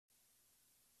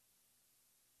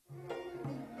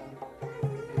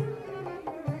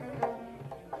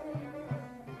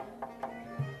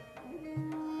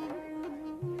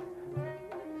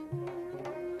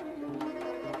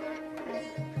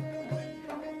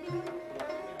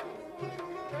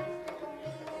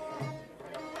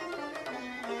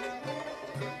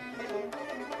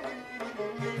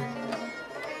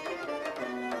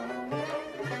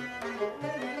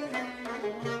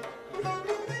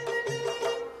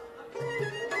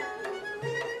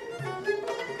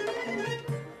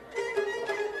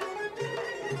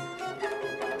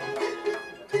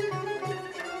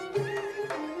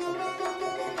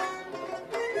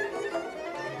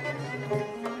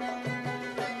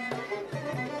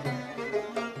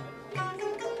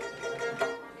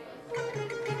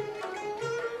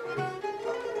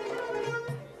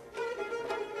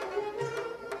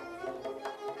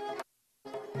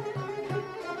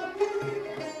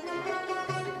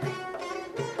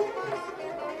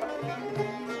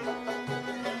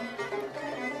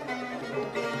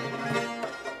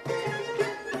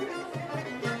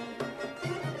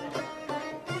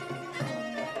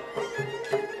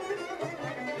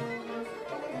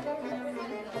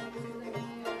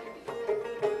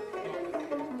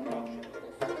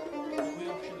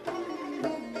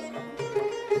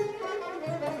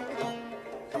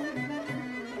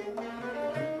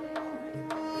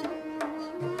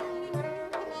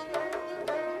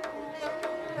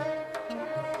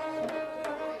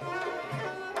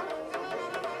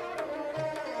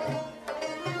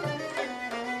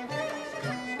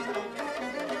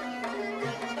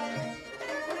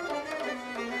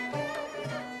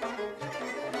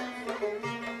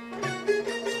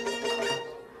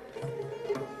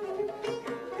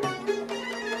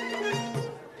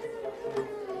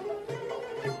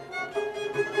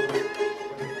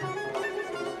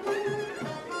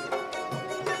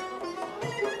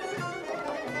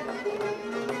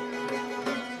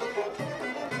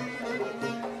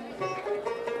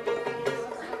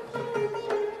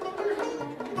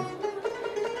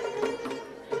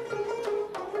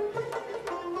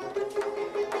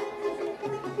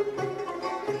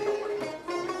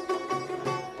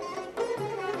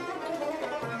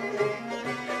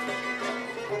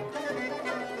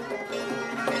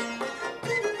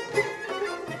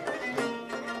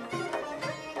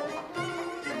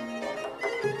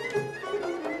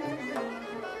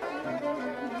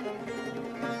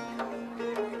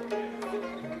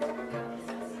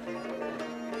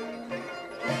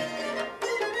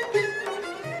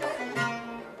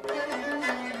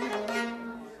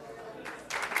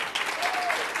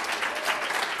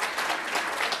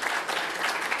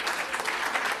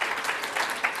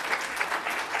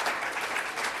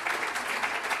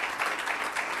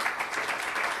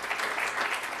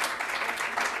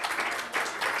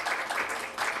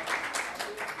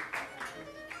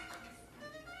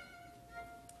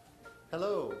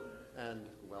Hello and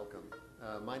welcome.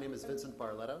 My name is Vincent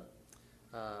Barletta.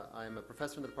 I am a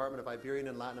professor in the Department of Iberian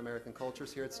and Latin American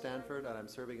Cultures here at Stanford, and I'm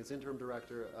serving as interim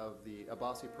director of the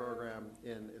Abbasi program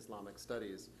in Islamic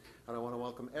Studies. And I want to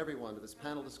welcome everyone to this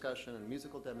panel discussion and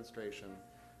musical demonstration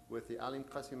with the Alim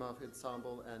Qasımov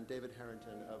Ensemble and David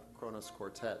Harrington of Kronos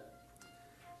Quartet.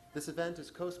 This event is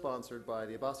co-sponsored by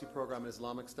the Abbasi program in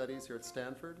Islamic Studies here at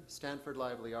Stanford, Stanford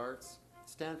Lively Arts,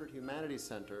 Stanford Humanities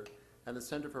Center, and the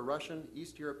Center for Russian,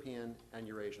 East European, and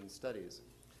Eurasian Studies.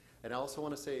 And I also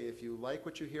want to say, if you like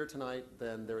what you hear tonight,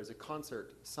 then there is a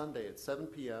concert Sunday at 7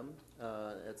 p.m.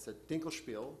 It's at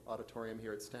Dinkelspiel Auditorium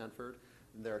here at Stanford.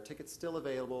 And there are tickets still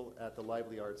available at the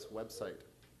Lively Arts website.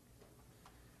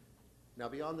 Now,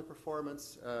 beyond the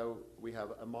performance, we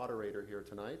have a moderator here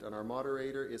tonight, and our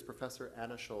moderator is Professor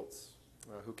Anna Schultz,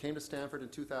 who came to Stanford in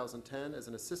 2010 as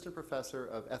an assistant professor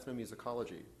of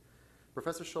ethnomusicology.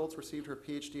 Professor Schultz received her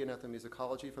PhD in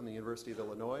ethnomusicology from the University of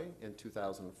Illinois in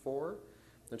 2004,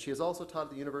 and she has also taught at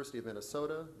the University of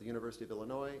Minnesota, the University of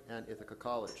Illinois, and Ithaca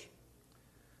College.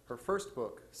 Her first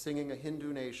book, Singing a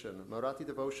Hindu Nation, Marathi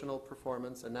Devotional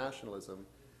Performance and Nationalism,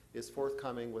 is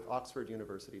forthcoming with Oxford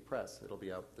University Press. It'll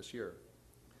be out this year.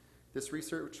 This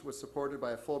research was supported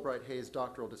by a Fulbright Hays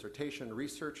Doctoral Dissertation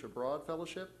Research Abroad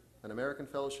Fellowship, an American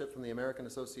Fellowship from the American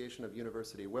Association of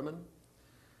University Women,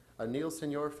 a Neil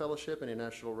Senior Fellowship in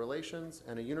International Relations,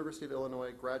 and a University of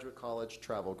Illinois Graduate College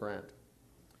travel grant.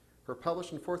 Her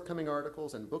published and forthcoming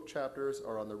articles and book chapters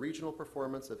are on the regional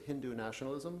performance of Hindu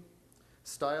nationalism,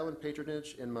 style and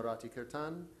patronage in Marathi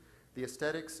Kirtan, the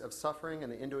aesthetics of suffering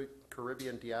in the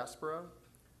Indo-Caribbean diaspora,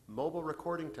 mobile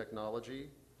recording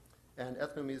technology, and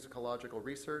ethnomusicological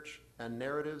research, and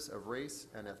narratives of race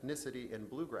and ethnicity in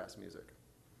bluegrass music.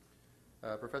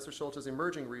 Professor Schultz's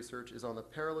emerging research is on the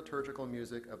paraliturgical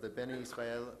music of the Bene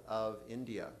Israel of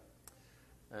India.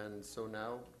 And so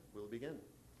now we'll begin.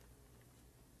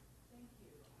 Thank you.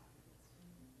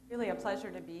 It's really a pleasure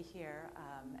to be here,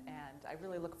 and I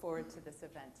really look forward to this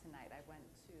event tonight. I went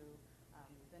to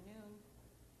the noon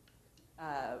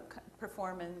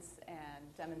performance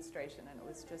and demonstration, and it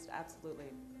was just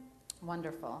absolutely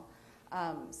wonderful.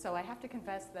 So I have to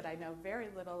confess that I know very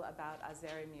little about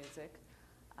Azeri music.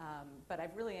 But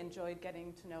I've really enjoyed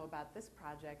getting to know about this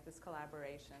project, this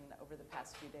collaboration, over the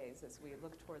past few days as we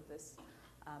look toward this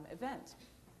event.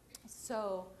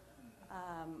 So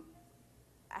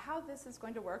how this is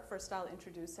going to work, first I'll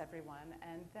introduce everyone,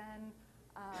 and then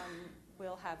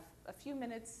we'll have a few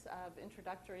minutes of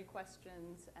introductory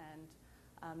questions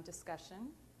and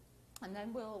discussion. And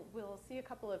then we'll see a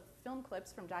couple of film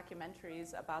clips from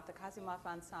documentaries about the Qasımov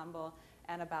Ensemble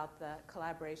and about the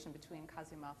collaboration between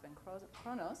Qasımov and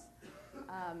Kronos.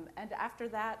 And after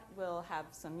that, we'll have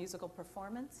some musical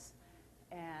performance.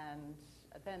 And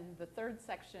then the third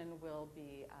section will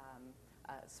be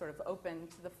sort of open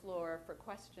to the floor for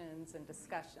questions and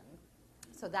discussion.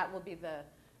 So that will be the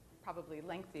probably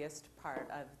lengthiest part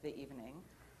of the evening.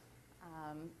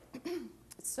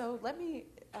 So let me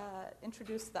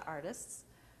introduce the artists.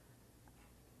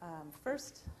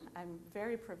 First, I'm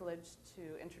very privileged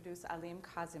to introduce Alim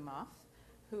Qasımov,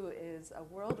 who is a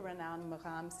world-renowned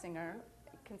mugham singer,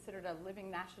 considered a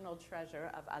living national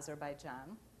treasure of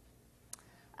Azerbaijan.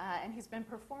 And he's been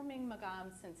performing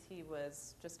mugham since he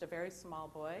was just a very small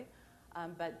boy,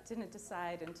 but didn't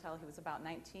decide until he was about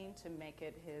 19 to make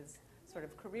it his sort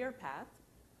of career path.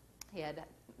 He had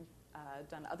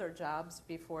done other jobs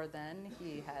before then.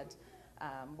 He had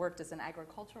worked as an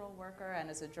agricultural worker and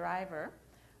as a driver.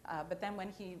 But then when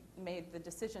he made the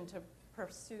decision to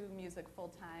pursue music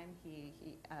full-time, he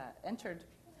entered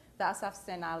the Asaf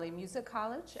Zenali Music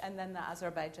College and then the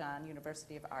Azerbaijan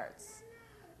University of Arts.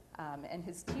 And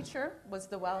his teacher was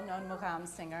the well-known mugham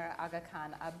singer Aga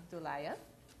Khan Abdullayev.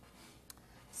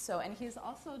 So, and he's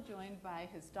also joined by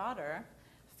his daughter,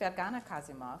 Fergana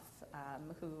Qasımov,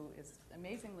 who is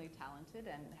amazingly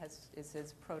talented and is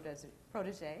his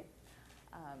protege.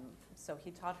 So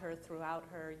he taught her throughout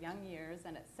her young years,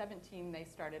 and at 17 they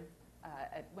started,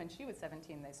 when she was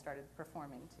 17, they started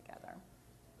performing together.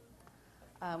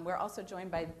 We're also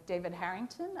joined by David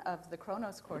Harrington of the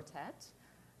Kronos Quartet,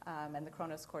 And the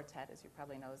Kronos Quartet, as you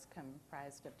probably know, is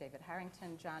comprised of David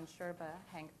Harrington, John Sherba,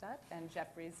 Hank Dutt, and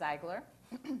Jeffrey Zeigler.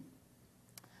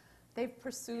 They've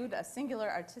pursued a singular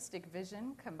artistic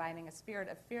vision, combining a spirit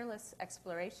of fearless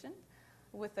exploration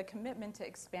with a commitment to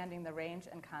expanding the range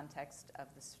and context of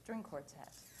the string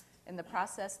quartet. In the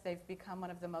process, they've become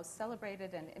one of the most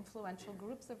celebrated and influential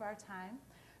groups of our time,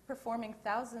 performing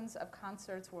thousands of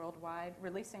concerts worldwide,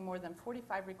 releasing more than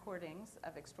 45 recordings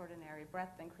of extraordinary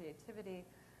breadth and creativity,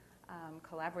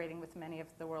 collaborating with many of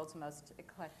the world's most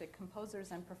eclectic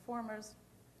composers and performers,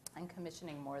 and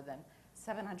commissioning more than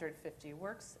 750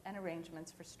 works and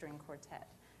arrangements for string quartet.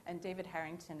 And David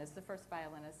Harrington is the first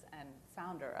violinist and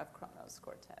founder of Kronos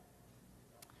Quartet.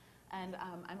 And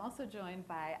I'm also joined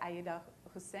by Aida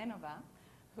Husseinova,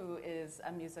 who is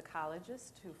a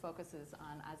musicologist who focuses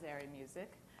on Azeri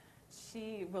music.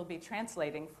 She will be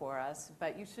translating for us,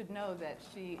 but you should know that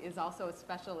she is also a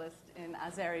specialist in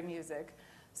Azeri music,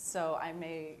 so I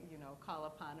may, call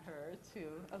upon her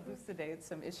to elucidate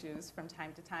some issues from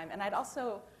time to time. And I'd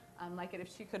also like it if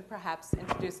she could perhaps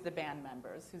introduce the band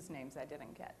members whose names I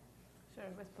didn't get. Sure,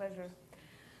 with pleasure.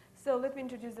 So let me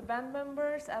introduce the band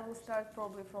members. I will start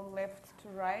probably from left to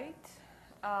right.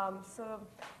 So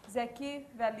Zeki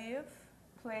Valiyev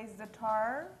plays the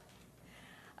tar.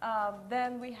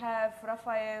 Then we have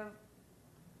Rafael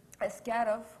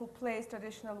Eskarov, who plays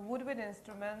traditional woodwind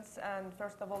instruments, and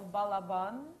first of all,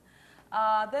 balaban.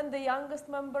 Then the youngest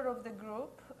member of the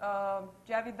group,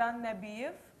 Javidan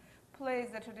Nabiyev, plays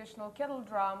the traditional kettle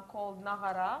drum called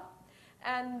nagara.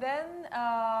 And then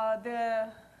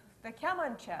the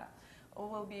kamancha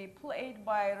will be played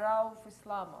by Rauf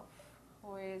Islamov,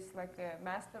 who is like the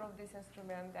master of this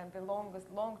instrument and the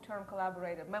long-term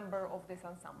collaborator, member of this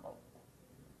ensemble.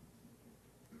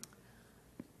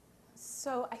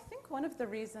 So I think one of the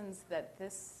reasons that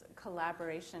this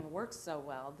collaboration works so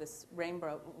well, this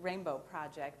Rainbow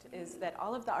project, is that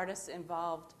all of the artists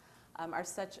involved are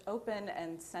such open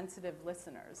and sensitive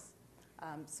listeners.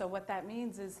 So what that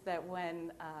means is that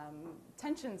when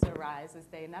tensions arise, as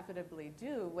they inevitably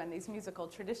do, when these musical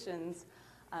traditions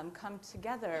come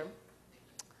together,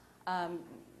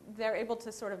 they're able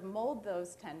to sort of mold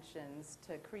those tensions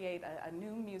to create a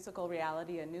new musical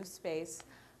reality, a new space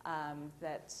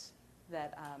that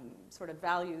sort of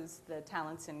values the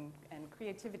talents and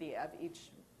creativity of each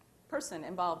person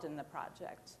involved in the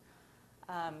project.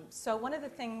 So one of the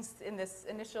things in this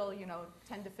initial,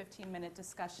 10 to 15 minute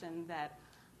discussion that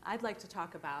I'd like to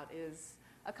talk about is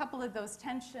a couple of those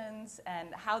tensions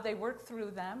and how they work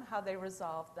through them, how they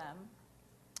resolve them.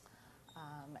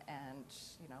 And,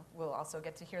 we'll also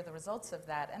get to hear the results of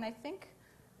that. And I think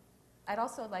I'd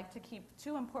also like to keep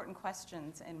two important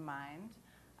questions in mind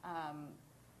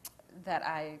that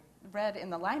I read in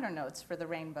the liner notes for the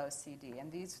Rainbow CD.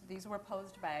 And these were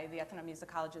posed by the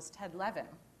ethnomusicologist Ted Levin.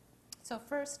 So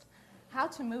first, how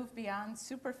to move beyond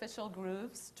superficial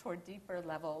grooves toward deeper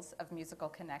levels of musical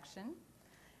connection,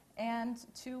 and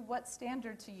to what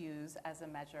standard to use as a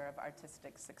measure of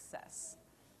artistic success.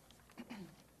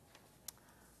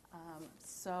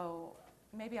 So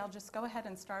maybe I'll just go ahead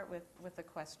and start with a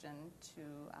question to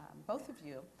both of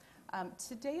you.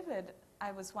 To David,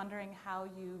 I was wondering how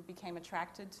you became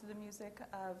attracted to the music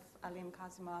of Alim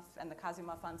Qasımov and the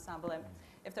Qasımov ensemble, and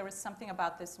if there was something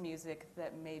about this music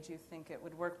that made you think it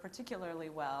would work particularly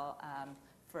well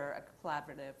for a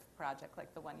collaborative project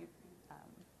like the one you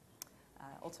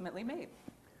ultimately made.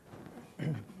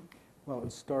 Well,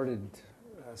 it started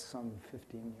some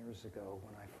 15 years ago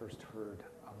when I first heard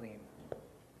Alim.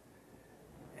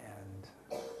 And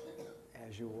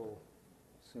as you will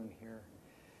soon hear,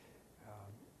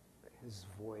 his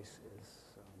voice is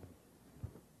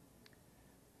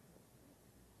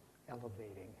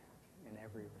elevating in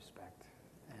every respect.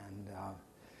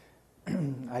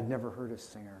 And I'd never heard a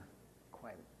singer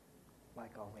quite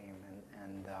like Alim.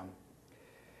 And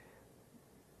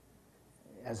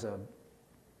as a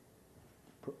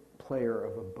player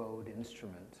of a bowed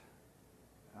instrument,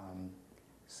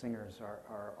 singers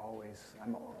are always, I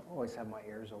always have my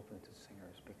ears open to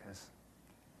singers because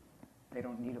they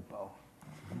don't need a bow.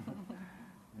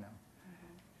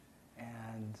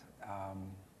 And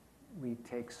we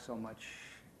take so much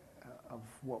of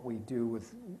what we do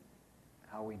with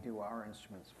how we do our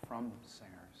instruments from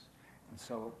singers. And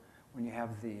so when you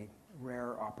have the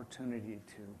rare opportunity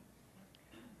to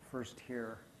first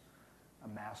hear a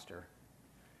master,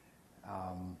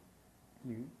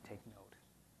 you take note.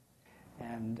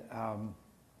 And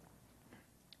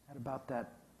at about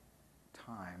that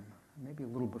time, maybe a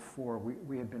little before,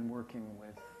 we had been working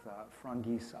with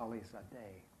Frangis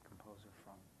Alizadeh, composer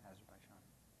from Azerbaijan.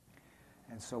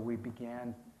 And so we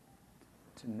began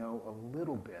to know a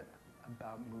little bit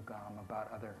about Mugam,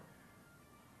 about other...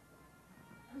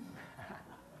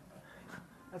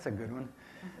 That's a good one.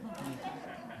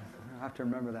 I'll have to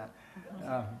remember that.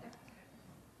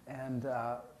 And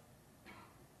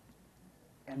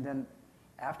then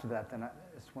after that,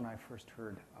 it's when I first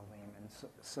heard Alim. And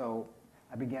so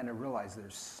I began to realize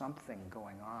there's something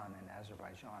going on in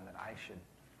Azerbaijan that I should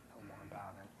know more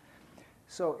about. And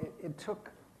so it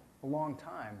took a long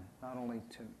time, not only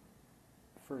to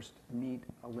first meet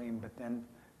Alim, but then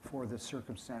for the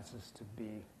circumstances to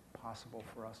be possible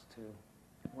for us to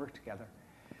work together.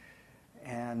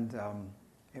 And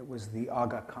it was the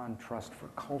Aga Khan Trust for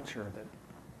Culture that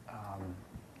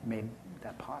made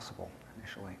that possible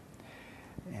initially.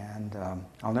 And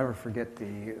I'll never forget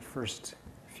the first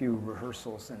few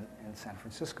rehearsals in San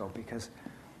Francisco because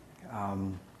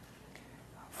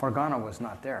Fargana was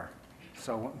not there.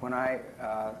 So when I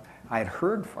had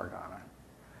heard Fargana,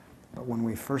 but when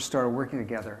we first started working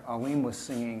together, Alim was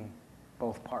singing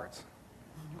both parts.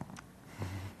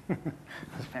 It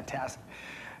was fantastic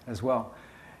as well.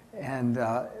 And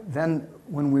then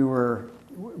when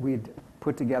we'd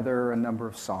put together a number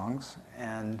of songs,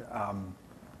 and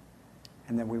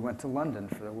then we went to London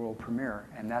for the world premiere,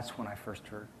 and that's when I first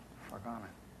heard Fargana.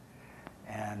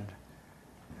 And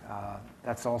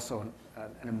that's also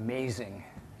an amazing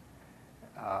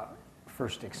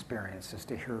first experience, is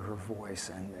to hear her voice.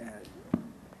 And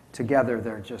together,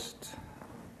 they're just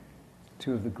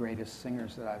two of the greatest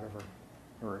singers that I've ever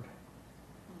heard.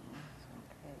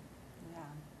 Okay,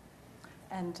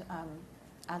 yeah. And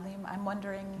Alim, I'm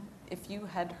wondering if you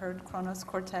had heard Kronos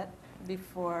Quartet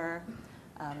before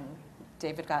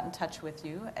David got in touch with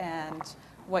you, and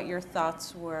what your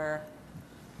thoughts were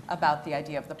about the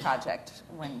idea of the project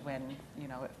when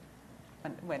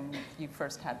you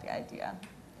first had the idea.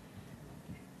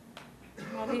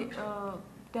 Yani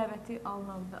dəvəti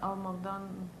almaqdan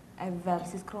əvvəl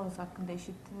siz Kronos haqqında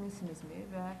eşitmişsinizmi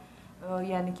və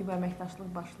yəni ki bu əməkdaşlıq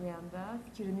başlayanda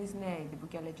fikriniz nə idi bu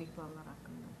gələcək planlar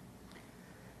haqqında?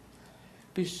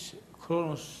 Biz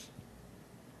Kronos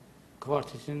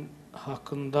Quartetin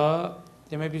haqqında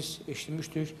demək biz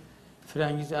eşitmişdik.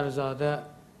 Firəngiz Əlizadə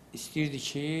istəyirdi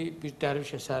ki, bir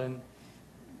dərviş əsərin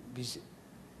biz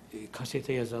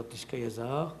kasetə yazaq, diskə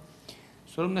yazaq.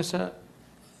 Sonra nəsə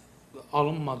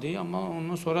alınmadı, amma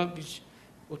ondan sonra biz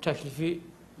o təklifi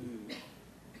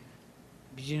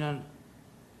bizimlə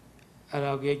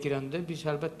əlaqəyə girəndə biz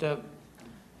əlbəttə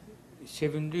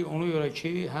sevindik ona görə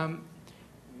ki, həm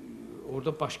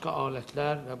orada başqa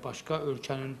alətlər və başqa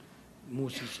ölkənin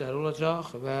musiqiçiləri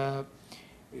olacaq və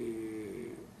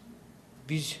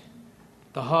biz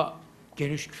daha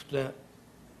geniş kütlə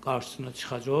qarşısına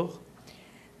çıxacaq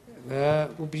və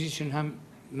bu biz üçün həm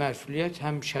məsuliyyət,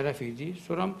 həm şərəf idi.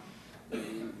 Sonra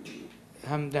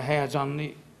həm də həyəcanlı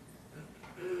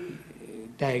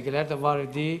dəqiqələr də var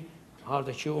idi.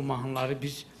 Haradakı o mahnıları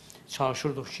biz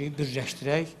çalışırdıq ki,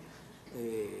 birləşdirək.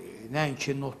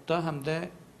 Nəinki notda, həm də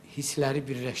hissləri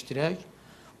birləşdirək.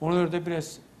 Ona görə də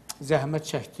biraz zəhmət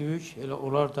çəkdik. Elə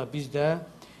onlar da biz də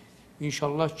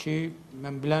inşallah ki,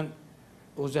 mən bilən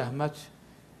o zəhmət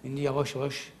indi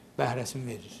yavaş-yavaş bəhrəsini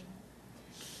verir.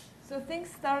 So things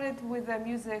started with the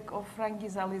music of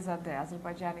Firəngiz Əlizadə,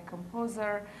 Azerbaijani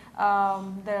composer.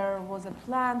 There was a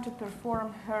plan to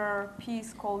perform her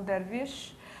piece called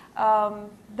Dervish.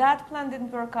 That plan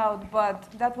didn't work out,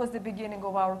 but that was the beginning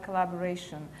of our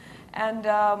collaboration. And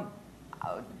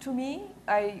to me,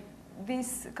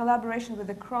 this collaboration with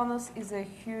the Kronos is a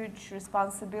huge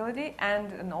responsibility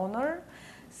and an honor.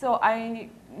 So I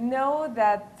know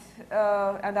that,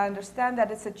 and I understand that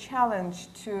it's a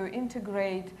challenge to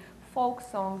integrate folk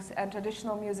songs and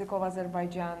traditional music of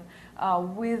Azerbaijan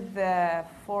with the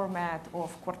format of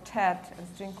quartet and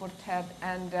string quartet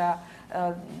and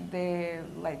the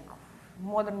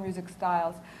modern music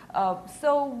styles.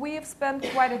 So we've spent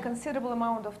quite a considerable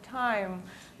amount of time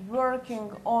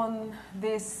working on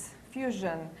this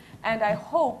fusion, and I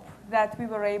hope that we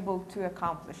were able to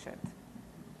accomplish it.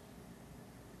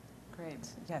 Great,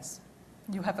 yes.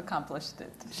 You have accomplished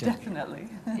it, definitely.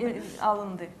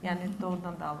 Alındı, yani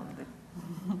doğrudan da alındı.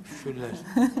 Şükürler.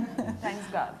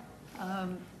 Thanks God.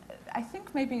 I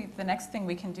think maybe the next thing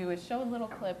we can do is show a little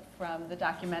clip from the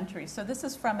documentary. So this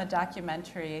is from a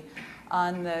documentary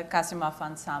on the Qasımov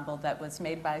ensemble that was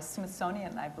made by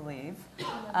Smithsonian, I believe.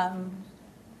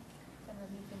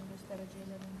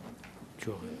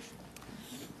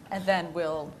 And then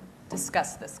we'll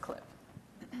discuss this clip.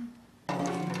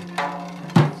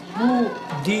 Bu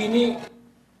dini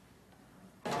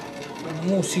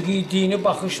musiqi, dini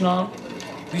baxışla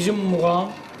bizim muğam,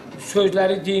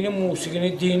 sözləri dini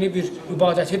musiqini, dini bir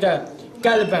ibadəti də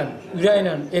qəlbən,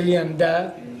 ürəklə eləyəndə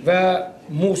və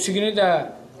musiqini də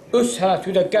öz sənəti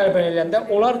də qəlbən eləyəndə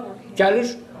onlar gəlir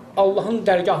Allahın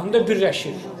dərgahında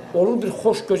birləşir. Olur bir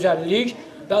xoş gözəllik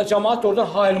və cəmaat orada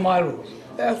hayl-mayl olur.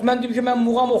 Mən deyim ki, mən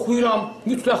muğam oxuyuram,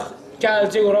 mütləq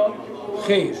gələcək ora.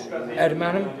 Xeyr, əgər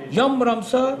mənim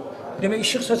yanmıramsa, demək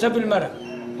işıq saça bilmərəm.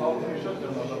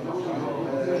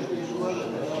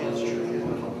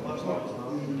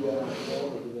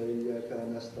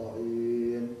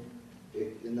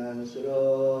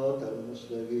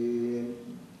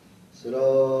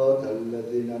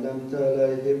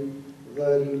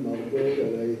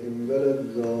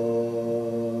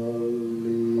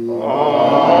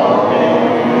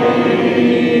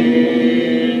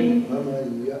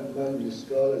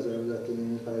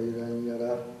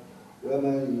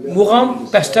 Muğam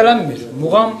bəstələnmir.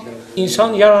 Muğam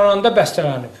insan yarananda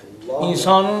bəstələnib.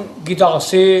 İnsanın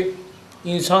qidası,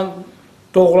 insan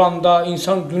doğulanda,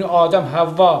 insan Adəm,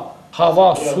 Həvva,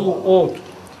 hava, su, ot,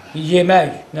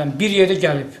 yeməklə bir yerdə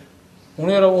gəlib.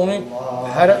 Ona görə onu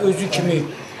hərə özü kimi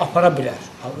apara bilər,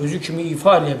 özü kimi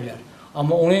ifa edə bilər.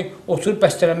 Amma onu oturub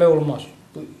bəstələmək olmaz.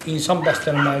 Bu insan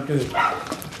bəstələməyi deyil.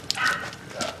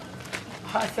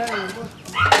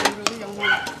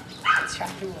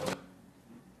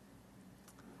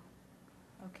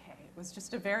 It was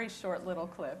just a very short little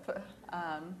clip.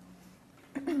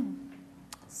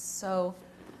 So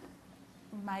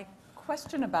my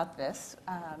question about this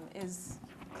is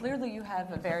clearly you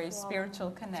have a very spiritual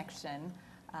connection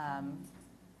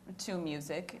to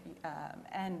music,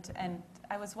 and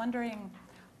I was wondering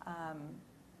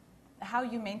how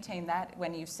you maintain that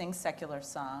when you sing secular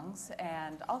songs,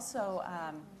 and also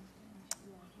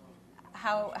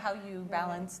how you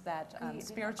balance that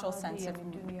spiritual sense of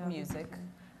music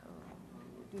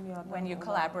when you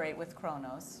collaborate with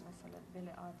Kronos.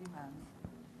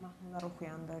 Mahnılar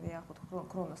oxuyanda və yaxud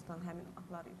Kronosdan həmin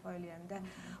ahları ifa eləyəndə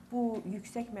bu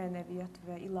yüksək mənəviyyat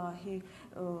və ilahi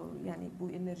yəni bu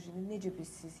enerjini necə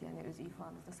siz yəni öz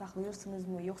ifanızda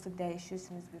saxlayırsınızmı, yoxsa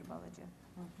dəyişirsiniz bir balaca?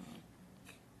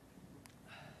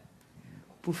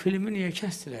 Bu filmi niyə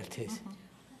kəsdilər tez?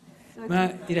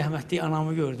 Mən rəhmətli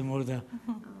anamı gördüm orada.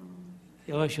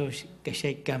 Yavaş-yavaş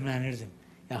qəşəng qəmlənirdim,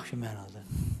 yaxşı mənada.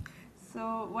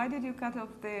 So why did you cut off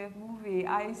the movie?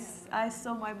 I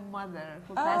saw my mother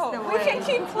who passed away. We can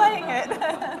keep playing it.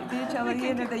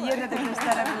 Yenə də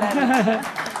göstərə bilərik.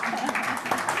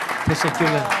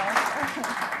 Təşəkkürlər.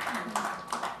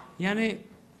 Yəni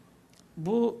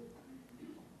bu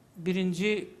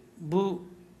birinci bu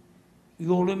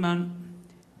yolu mən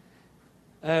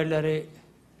əgərləri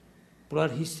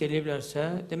bunlar hiss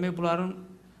eləyiblərsə, demək bunların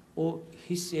o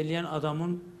hiss eləyən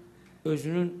adamın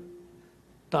özünün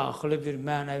daxili bir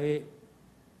mənəvi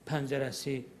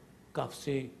pəncərəsi,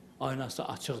 qapısı, aynası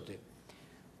açıqdır.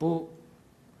 Bu,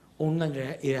 ondan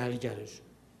irəli gəlir,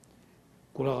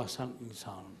 qulaq asan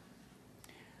insanın.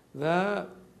 Və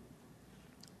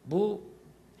bu,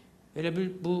 elə bir,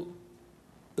 bu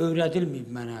öyrədilməyib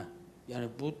mənə, yəni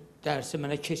bu dərsi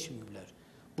mənə keçməyiblər.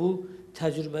 Bu,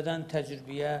 təcrübədən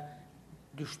təcrübəyə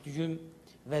düşdüyüm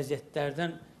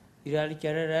vəziyyətlərdən irəli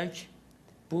gələrək,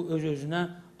 bu öz-özünə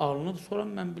alınıb, sonra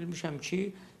mən bilmişəm ki,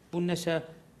 bu nəsə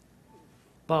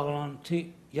bağlantı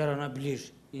yarana bilir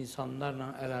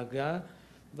insanlarla əlaqə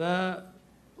və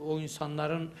o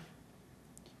insanların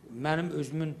mənim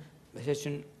özümün, məsəl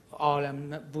üçün,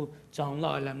 bu canlı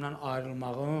aləmdən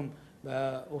ayrılmağım və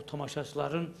o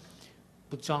tamaşaçıların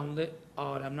bu canlı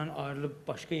aləmdən ayrılıb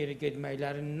başqa yerə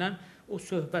getməklərindən o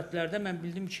söhbətlərdə mən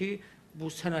bildim ki, bu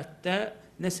sənətdə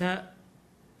nəsə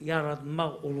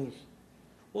yaratmaq olur.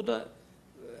 O da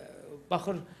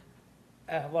baxır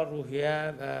əhval-ruhiyyə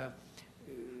və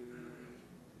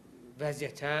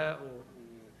vəziyyətə,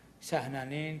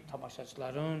 səhnənin,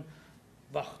 tamaşaçıların,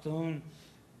 vaxtın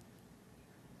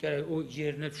o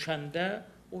yerinə düşəndə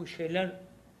o şeylər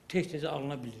tez-tez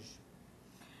alına bilir.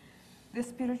 The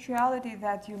spirituality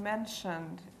that you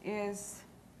mentioned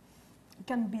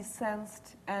can be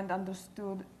sensed and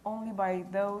understood only by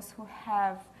those who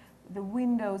have the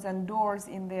windows and doors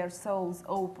in their souls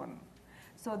open.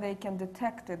 So they can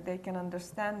detect it, they can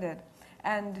understand it.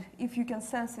 And if you can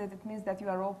sense it, it means that you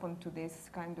are open to this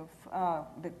kind of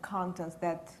the contents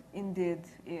that indeed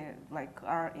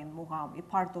are in Mugham, a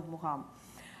part of Mugham.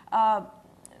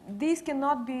 These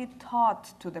cannot be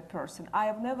taught to the person. I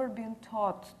have never been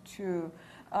taught to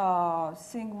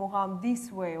sing Mugham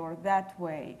this way or that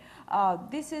way.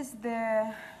 This is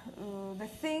the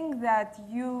thing that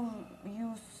you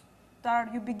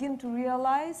begin to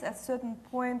realize at a certain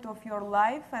point of your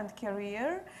life and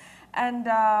career, and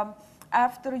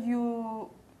after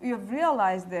you've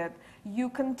realized it, you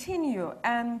continue,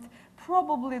 and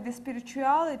probably the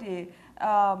spirituality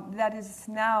that is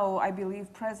now, I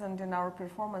believe, present in our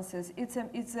performances, it's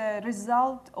a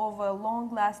result of a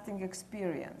long-lasting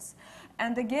experience.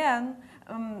 And again,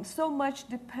 so much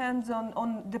depends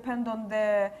on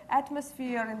the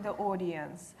atmosphere in the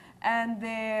audience and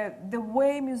the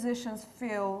way musicians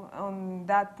feel on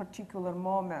that particular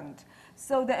moment.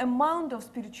 So the amount of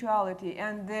spirituality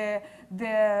and the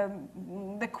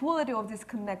quality of this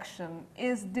connection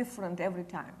is different every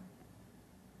time.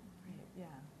 Yeah,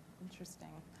 interesting.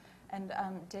 And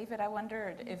David, I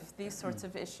wondered if these sorts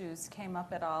of issues came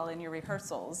up at all in your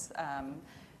rehearsals,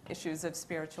 issues of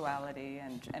spirituality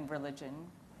and religion.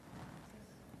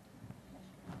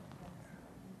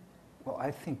 Well,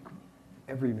 I think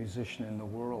every musician in the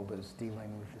world is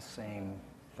dealing with the same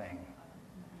thing.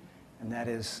 And that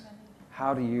is,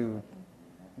 how do you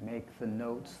make the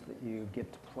notes that you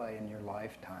get to play in your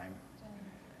lifetime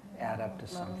add up to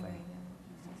something?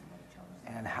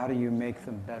 And how do you make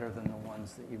them better than the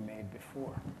ones that you made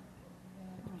before?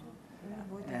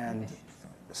 And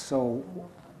so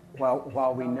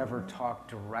while we never talk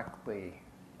directly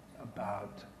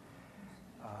about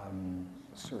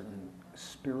certain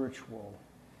spiritual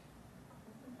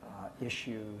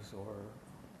issues or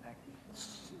that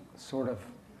sort of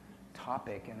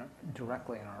topic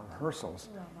directly in our rehearsals,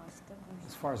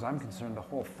 as far as I'm concerned, the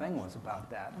whole thing was about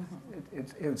that.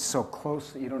 It's so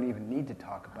close that you don't even need to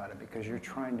talk about it because you're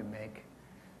trying to make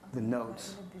the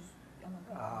notes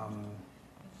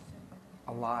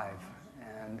alive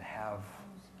and have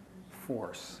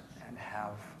force and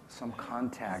have some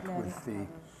contact with the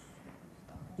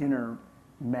inner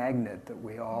magnet that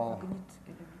we all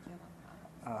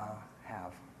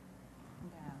have.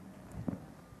 Yeah,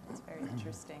 that's very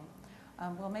interesting.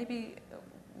 Well, maybe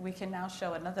we can now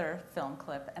show another film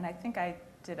clip, and I think I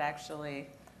did actually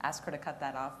ask her to cut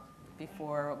that off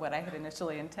before what I had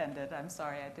initially intended. I'm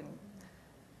sorry, I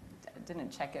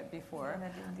didn't check it before.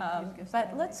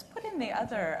 But let's put in the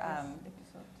other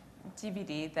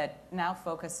DVD that now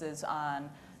focuses on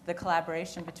the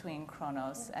collaboration between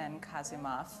Kronos and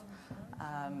Qasımov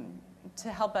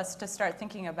to help us to start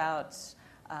thinking about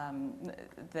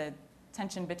the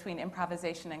tension between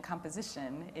improvisation and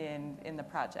composition in the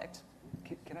project.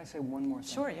 Can I say one more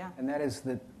thing? Sure, yeah. And that is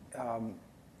that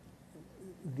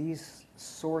these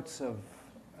sorts of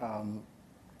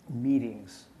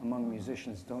meetings among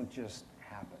musicians don't just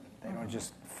happen. They don't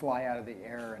just fly out of the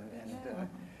air and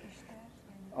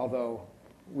although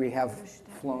we have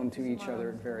flown to each other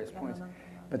at various points.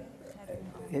 But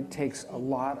it takes a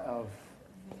lot of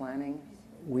planning.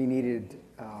 We needed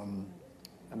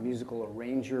a musical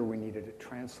arranger, we needed a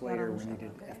translator, we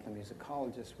needed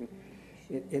ethnomusicologists,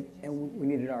 and we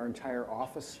needed our entire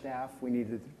office staff, we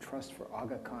needed the Trust for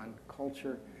Aga Khan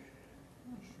Culture.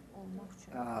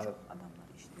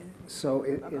 So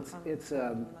it's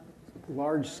a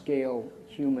large-scale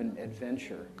human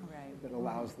adventure that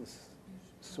allows this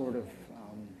sort of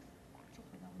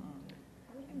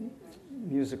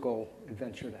musical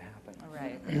adventure to happen.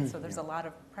 Right. So there's a lot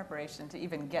of preparation to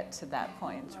even get to that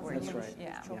point. Where That's right.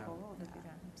 Yeah,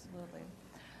 absolutely.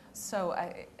 So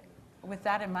with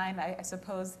that in mind, I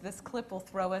suppose this clip will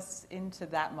throw us into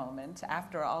that moment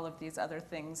after all of these other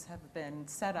things have been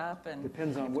set up. And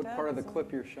depends on what part of the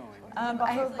clip you're showing.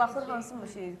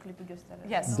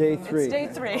 Yes. Day 3. It's day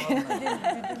 3.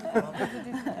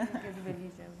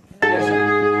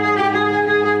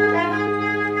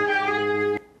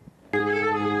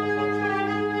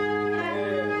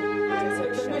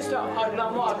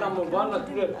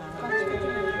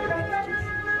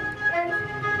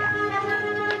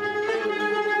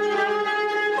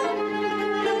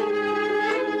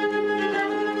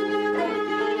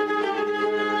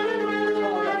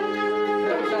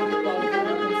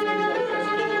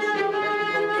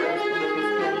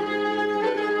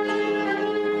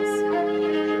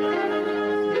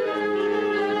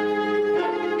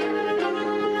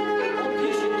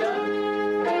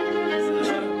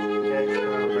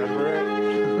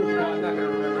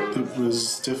 It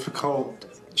was difficult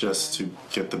just to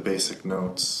get the basic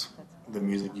notes. The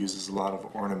music uses a lot of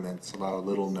ornaments, a lot of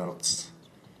little notes,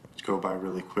 which go by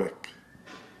really quick.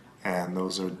 And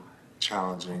those are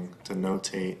challenging to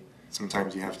notate.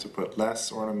 Sometimes you have to put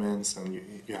less ornaments, and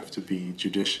you have to be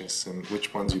judicious in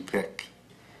which ones you pick,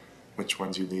 which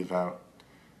ones you leave out.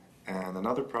 And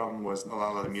another problem was a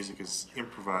lot of the music is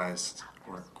improvised,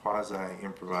 or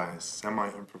quasi-improvised,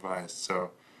 semi-improvised.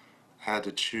 So I had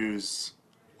to choose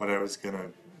what I was going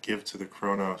to give to the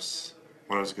Kronos,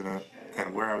 what I was going to,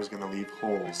 and where I was going to leave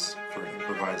holes for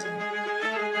improvising.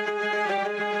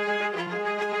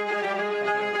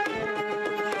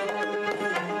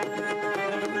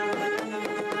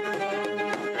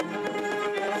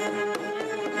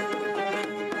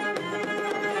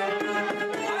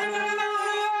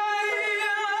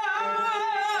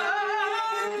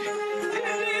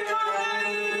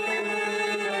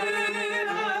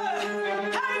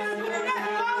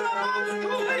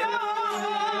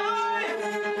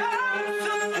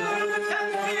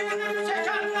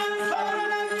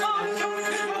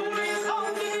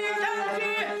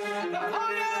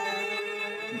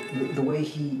 the way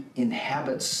he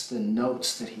inhabits the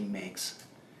notes that he makes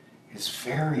is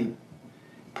very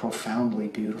profoundly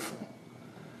beautiful.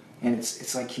 And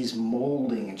it's like he's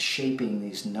molding and shaping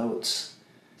these notes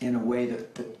in a way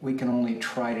that we can only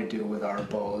try to do with our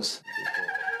bows.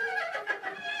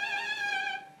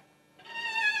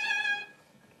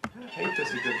 Hate is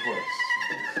a good horse.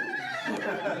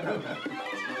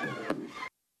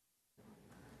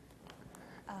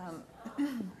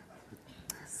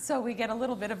 So we get a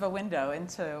little bit of a window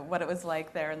into what it was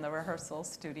like there in the rehearsal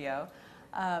studio.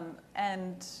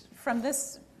 And from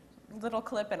this little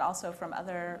clip and also from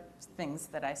other things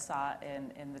that I saw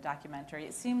in the documentary,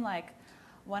 it seemed like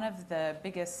one of the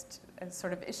biggest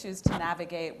sort of issues to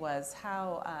navigate was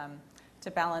how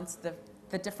to balance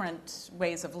the different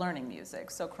ways of learning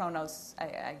music. So Kronos,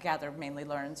 I gather, mainly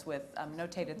learns with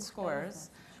notated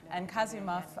scores, and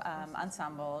Qasımov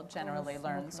ensemble generally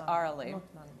learns orally.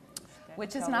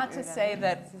 Which is not to say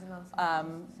that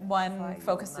one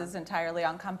focuses entirely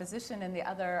on composition and the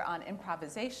other on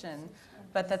improvisation,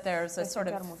 but that there's a sort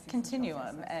of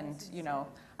continuum. And, you know,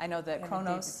 I know that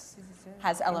Kronos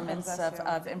has elements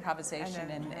of improvisation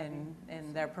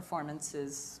in their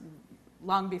performances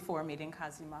long before meeting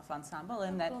Qasımov ensemble,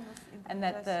 and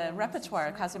that the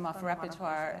repertoire, Qasımov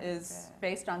repertoire, is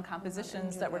based on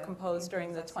compositions that were composed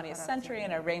during the 20th century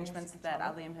and arrangements that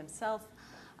Alim himself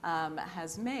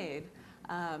has made.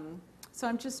 So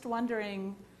I'm just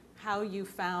wondering how you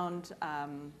found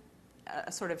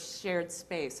a sort of shared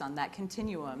space on that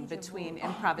continuum between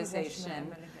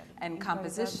improvisation and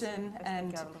composition.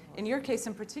 And in your case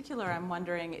in particular, I'm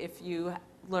wondering if you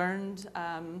learned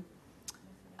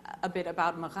a bit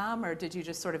about maqam, or did you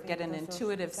just sort of get an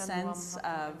intuitive sense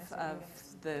of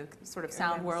the sort of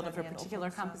sound world of a particular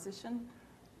composition?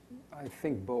 I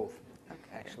think both,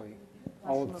 actually,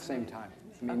 all at the same time.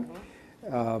 I mean,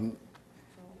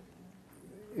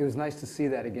 it was nice to see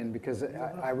that again, because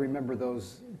I remember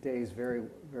those days very,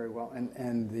 very well,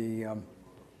 and the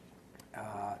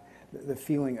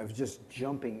feeling of just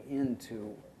jumping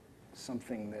into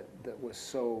something that was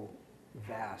so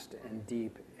vast and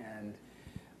deep, and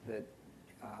that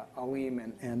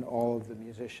Alim and all of the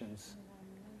musicians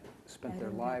spent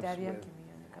their lives with,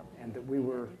 and that we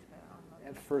were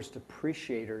at first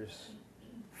appreciators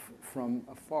from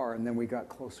afar, and then we got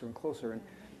closer and closer. And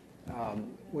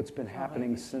what's been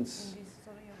happening since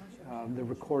the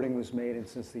recording was made and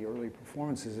since the early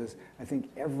performances is, I think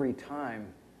every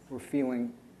time we're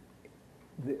feeling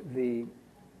the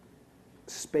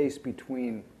space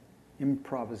between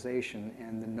improvisation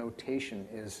and the notation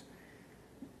is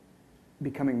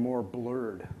becoming more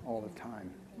blurred all the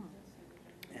time.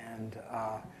 And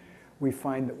we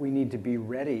find that we need to be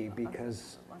ready,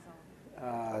 because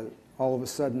all of a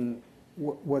sudden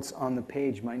what's on the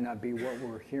page might not be what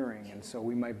we're hearing, and so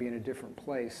we might be in a different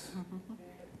place.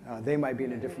 They might be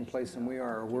in a different place than we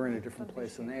are, or we're in a different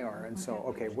place than they are, and so,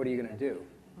 okay, what are you going to do?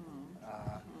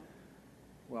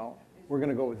 Well, we're going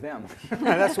to go with them.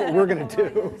 That's what we're going to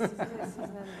do.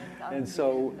 And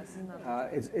so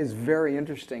it's very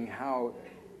interesting how,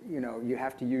 you know, you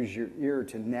have to use your ear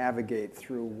to navigate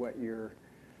through what you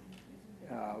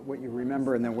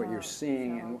remember, and then what you're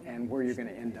seeing, and where you're going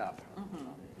to end up.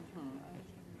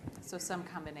 So some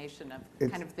combination of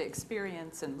kind of the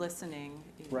experience and listening.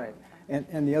 Right.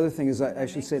 And the other thing is, I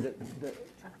should say that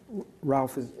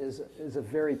Ralph is a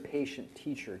very patient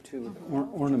teacher, too, with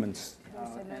ornaments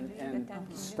and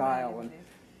style.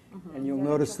 And you'll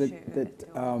notice that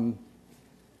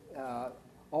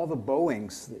all the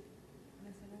bowings,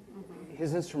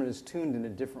 his instrument is tuned in a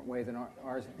different way than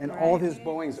ours, and all of his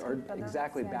bowings are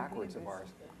exactly backwards of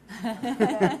ours,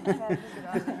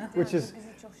 which is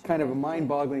kind of a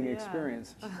mind-boggling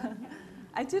experience.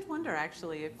 I did wonder,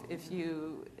 actually, if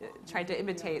you tried to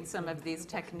imitate some of these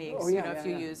techniques, Oh, you yeah, know, yeah, if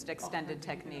you yeah. used extended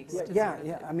techniques. Yeah.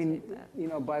 I mean, you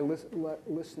know, by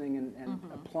listening and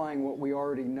applying what we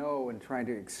already know and trying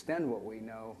to extend what we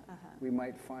know, we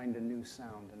might find a new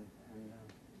sound. And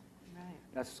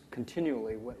that's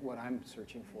continually what I'm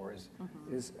searching for,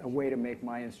 is a way to make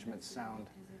my instrument sound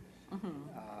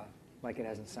like it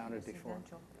hasn't sounded before.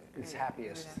 It's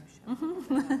happiest.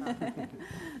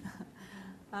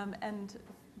 And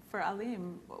for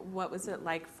Alim, what was it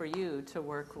like for you to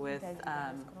work with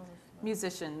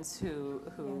musicians who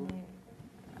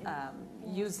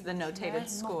use the notated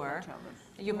score?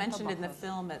 You mentioned in the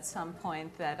film at some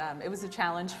point that it was a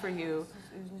challenge for you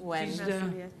when...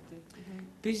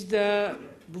 Bizdə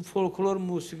bu folklor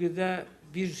musiqidə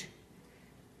bir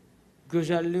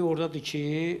gözəllik oradadır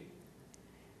ki,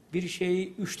 bir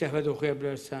şeyi 3 dəfə də oxuya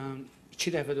bilərsən,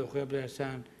 2 dəfə də oxuya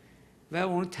bilərsən və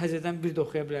onu təzədən bir də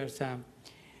oxuya bilərsən.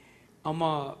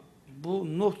 Amma bu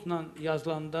notla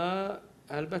yazılanda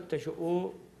əlbəttə ki,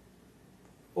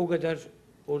 o qədər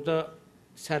orada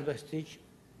sərbəstlik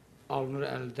alınır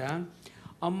əldən.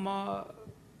 Amma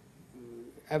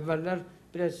əvvəllər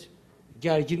biraz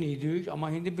gərgin idik,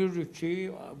 amma indi bilirik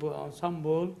ki, bu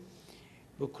ansambl,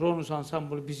 bu Kronos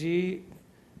ansamblı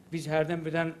biz hərdən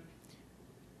birdən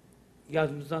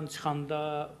yadımızdan çıxanda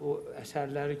o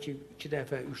əsərləri ki, 2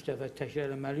 dəfə, 3 dəfə təkrar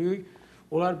eləməliyik,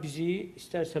 onlar bizi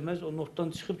istərsəməz o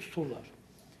notdan çıxıb tuturlar.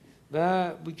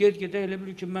 Və bu ged-gedə elə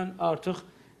bilir ki, mən artıq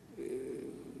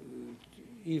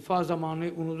ifa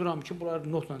zamanı unuduram ki,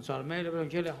 bunları notla çalır. Mən elə bilirəm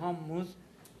ki, elə hamımız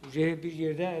bir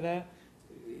yerdə elə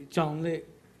canlı,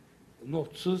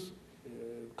 notsuz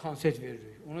konsert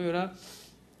veririk. Ona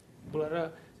görə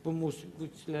bu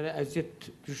musiqiçilərə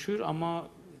əziyyət düşür, amma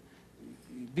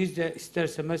biz də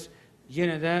istərsəməz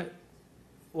yenə də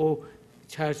o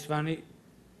çərçivəni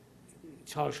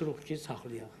çalışırıq ki,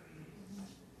 saxlayaq.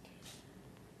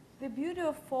 The beauty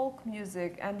of folk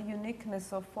music and the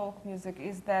uniqueness of folk music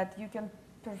is that you can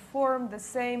perform the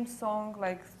same song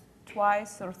like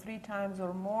twice or 3 times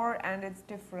or more, and it's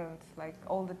different like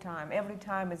all the time. Every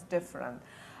time it's different.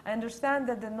 I understand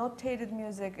that the notated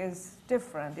music is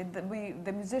different.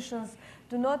 The musicians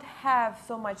do not have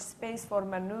so much space for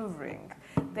maneuvering.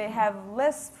 They have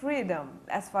less freedom,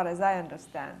 as far as I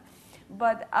understand.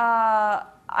 But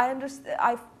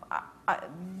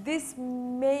this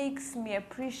makes me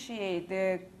appreciate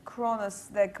the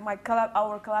Kronos,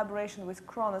 our collaboration with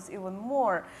Kronos even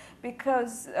more,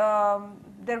 because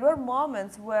there were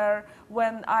moments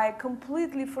when I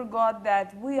completely forgot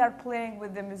that we are playing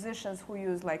with the musicians who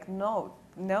use like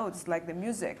notes, like the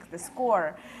music, the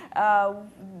score.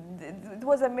 It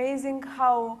was amazing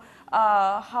how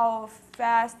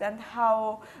fast and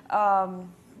how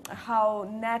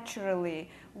naturally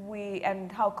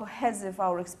and how cohesive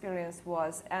our experience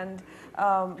was. And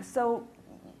so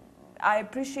I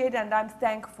appreciate and I'm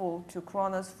thankful to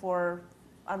Kronos for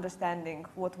understanding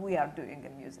what we are doing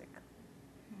in music.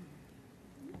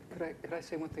 Could I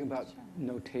say one thing about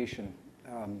notation?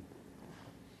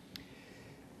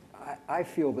 I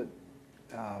feel that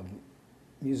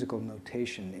musical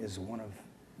notation is one of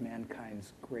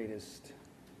mankind's greatest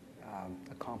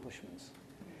accomplishments.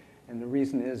 And the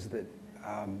reason is that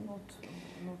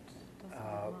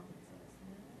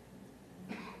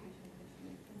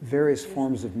various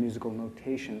forms of musical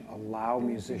notation allow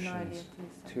musicians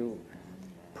to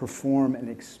perform and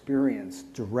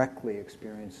directly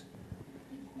experience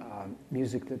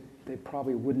music that they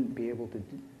probably wouldn't be able to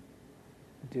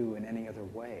do in any other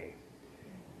way.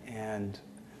 And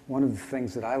one of the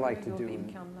things that I like to do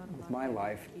with my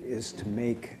life is to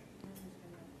make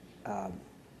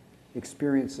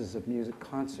experiences of music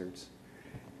concerts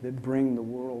that bring the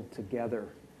world together,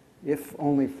 if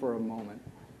only for a moment.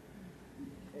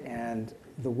 And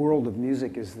the world of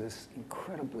music is this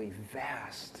incredibly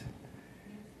vast,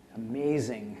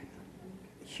 amazing,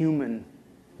 human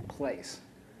place.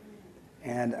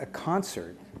 And a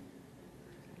concert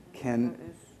can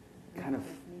kind of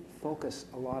focus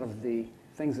a lot of the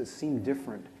things that seem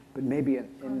different, but maybe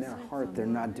in their heart they're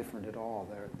not different at all.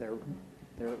 They're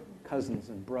cousins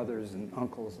and brothers and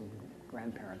uncles and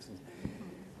grandparents.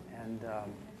 And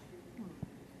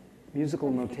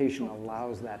musical notation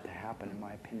allows that to happen, in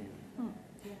my opinion.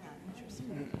 Yeah,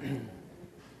 interesting.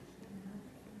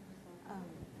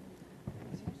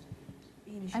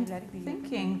 I'm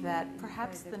thinking that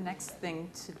perhaps the next thing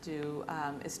to do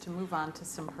is to move on to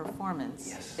some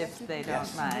performance, if they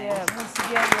don't mind.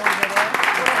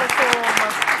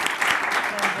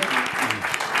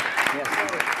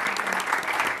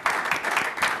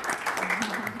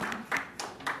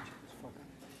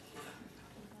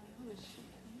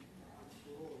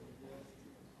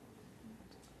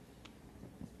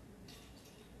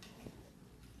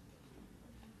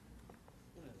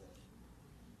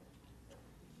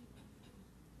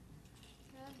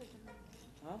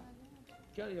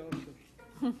 Gel yavaş yavaş.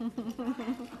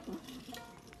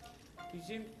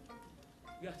 Bizim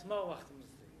yatmaq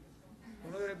vaxtımızdır.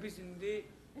 Ona görə biz indi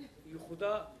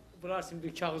yuxuda bunlar şimdi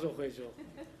bir kağız oxuyacaq.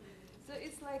 So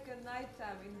it's like a night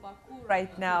time in Baku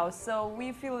right now. So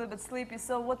we feel a bit sleepy.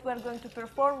 So what we're going to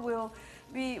perform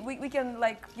we can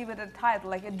like give it a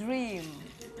title, like a dream.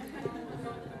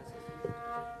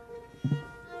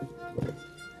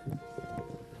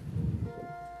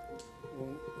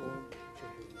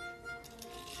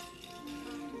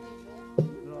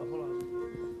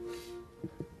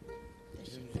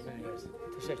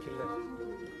 Teşekkürler.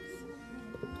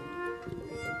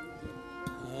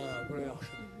 Buraya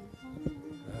yaxşı.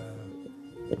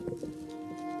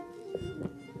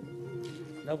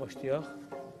 Nə başlayaq?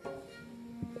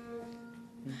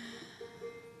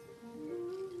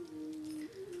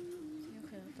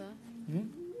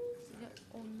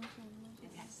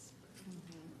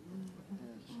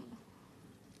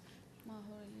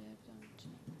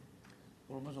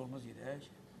 olmaz gedək.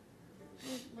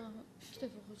 İki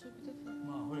dəfə oxuyacaq, bir dəfə.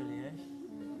 Mahur eləyək.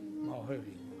 Mahur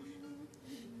eləyək.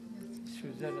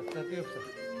 Sözlər rəqəmsal yoxdur.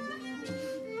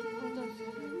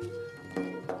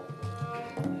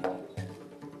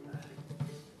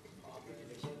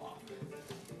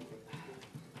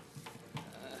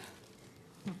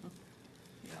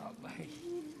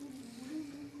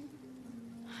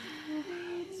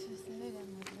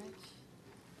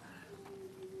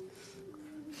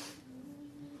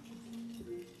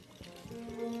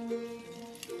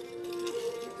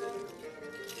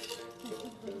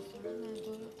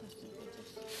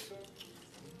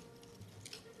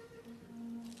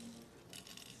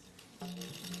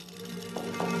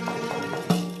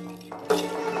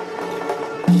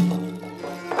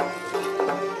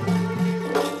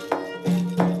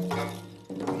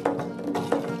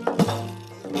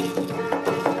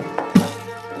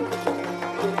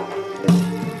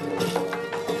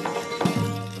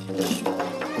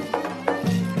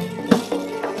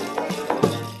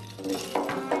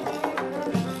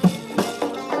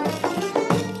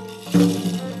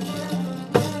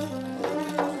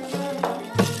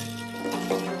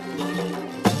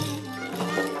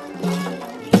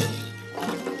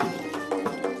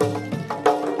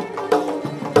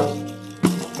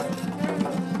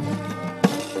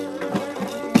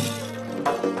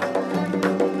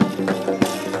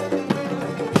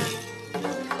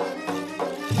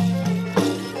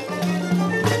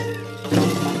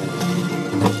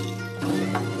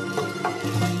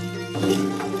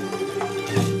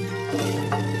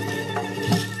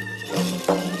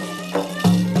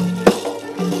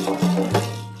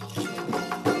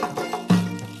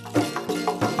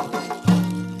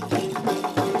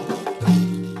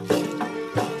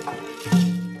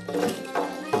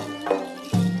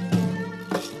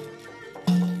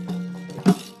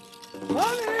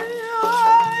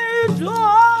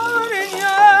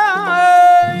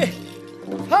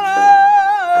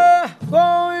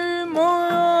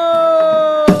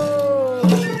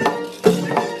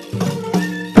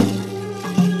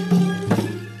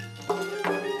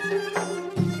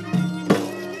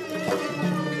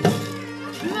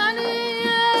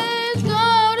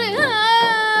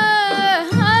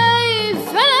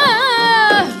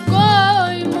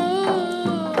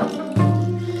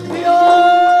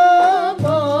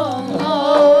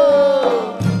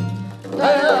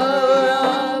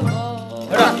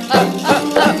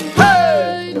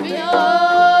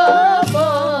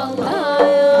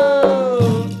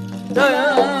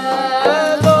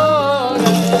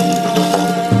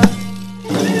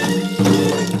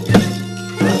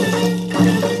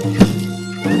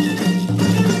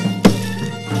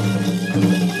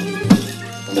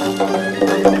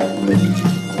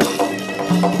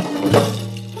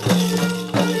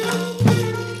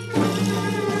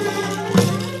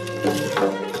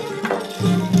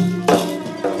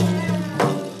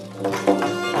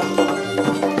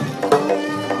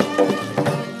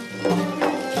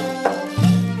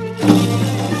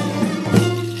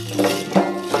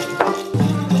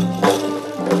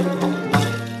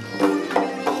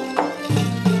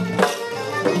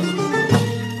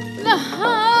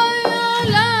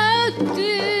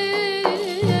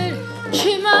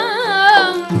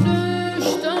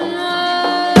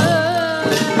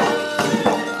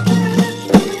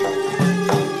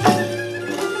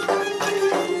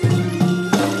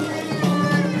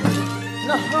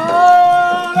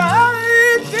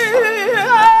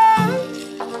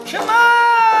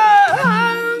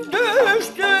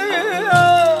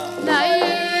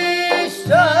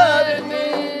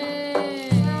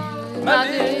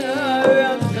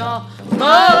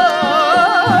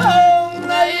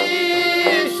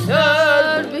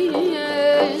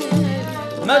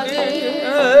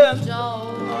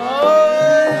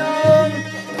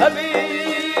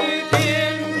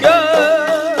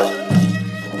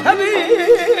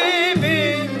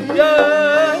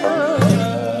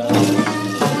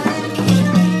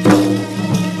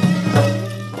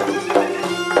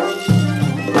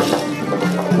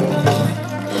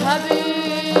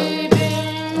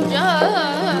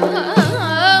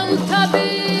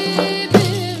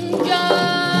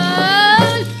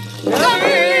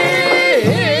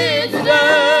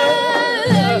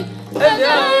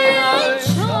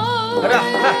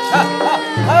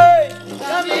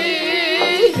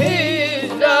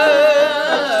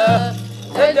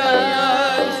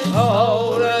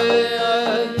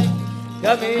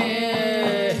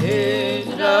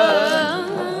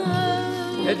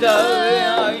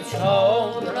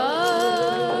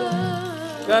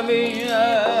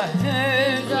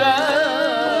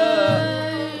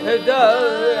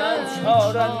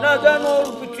 Neden ol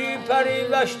bütün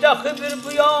pəriveşdəxi bir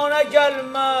bu yana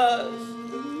gəlməz.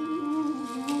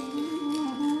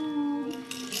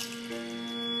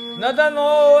 Nədən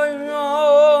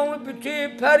oyun bütün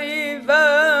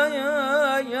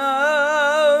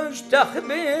pəriveşdəxi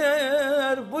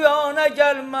bir bu yana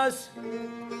gəlməz.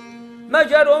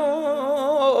 Məgər o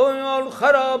yol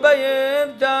xarabə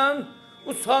evdən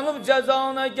usanıb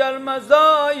cəzana gəlməz.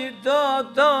 Ay da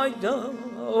day da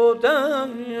o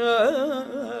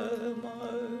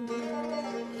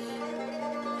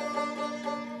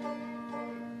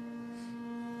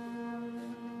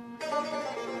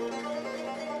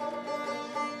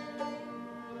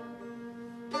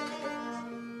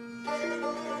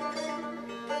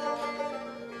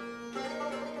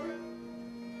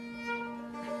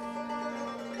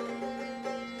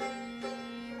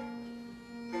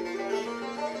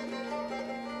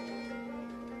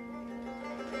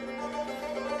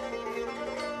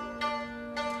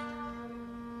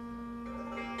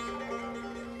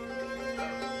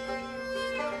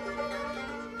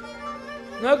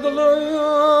nə qılım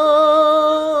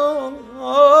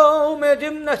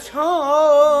edim nə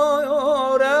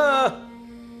çarə,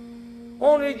 o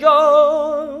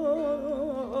nigar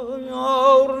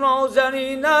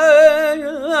nazəninə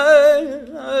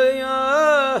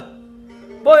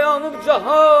boyanıb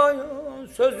cahan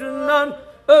sözündən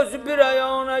öz bir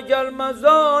əyana gəlməz.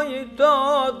 Ay da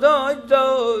day da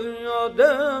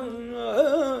yadım.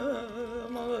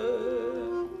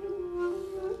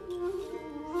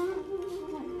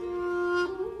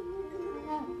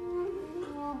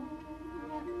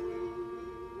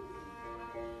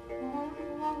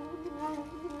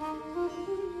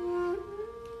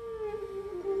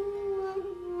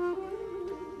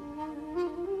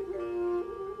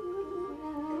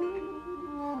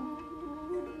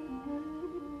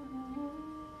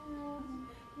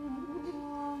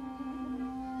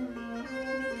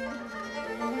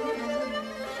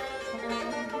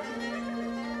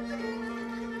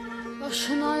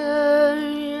 Başına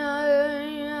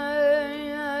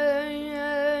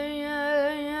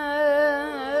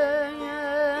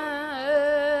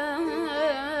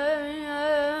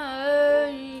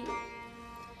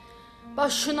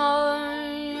başına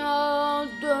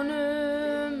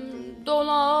dönüm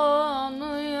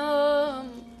dolanıyım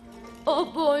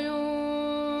o boyun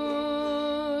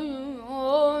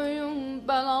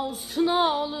belasını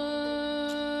alayım.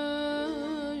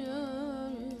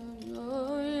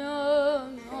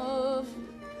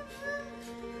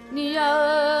 Niye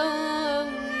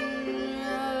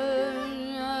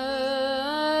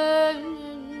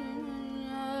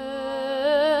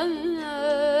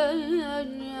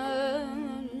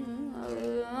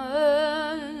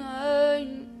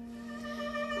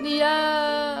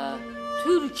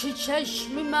türkü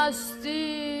çeşmi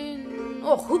mestin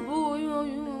oku boyun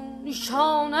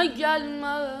nişana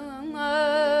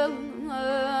gelmez.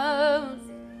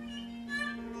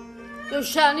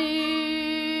 Döşeni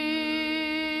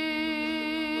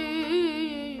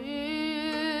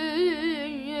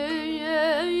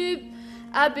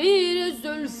əbir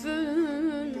zülfün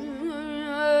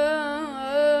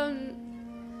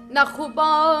nə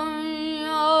xuban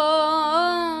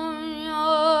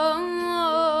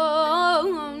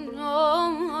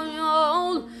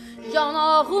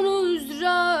yanağın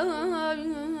üzrə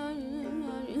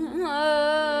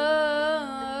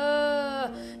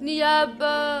niyə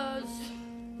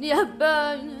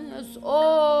bəs o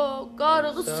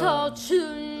qarğı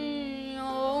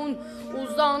saçın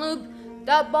uzanıb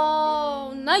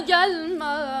dəbana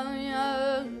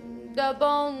gəlməyən,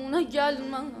 dəbana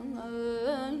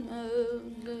gəlməyən.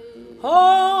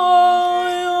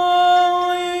 Ay,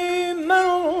 ay, mən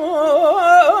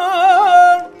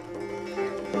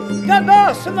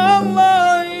qədasını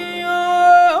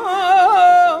anlayam,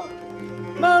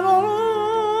 mən onun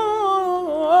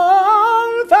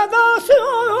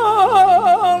fədasını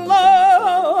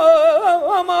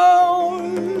anlayamam.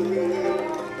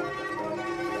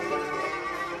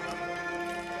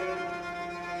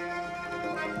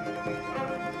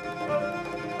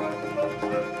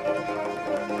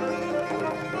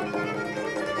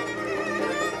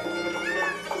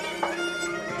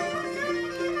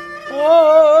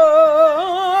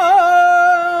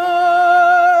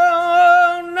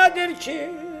 Nedir ki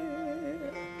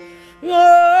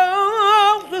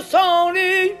yoktu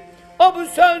sani o bu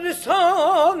sözü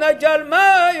sana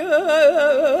gelmeye.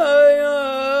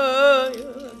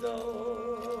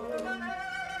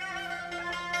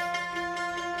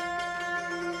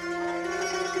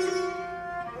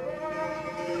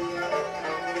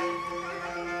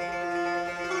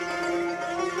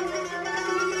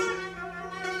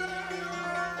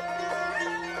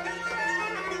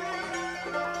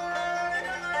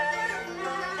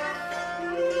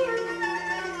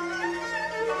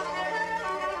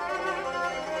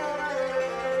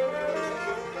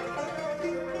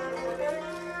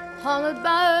 Hanı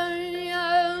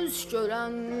bəs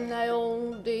görən nə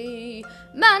oldu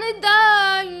məni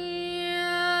dərdi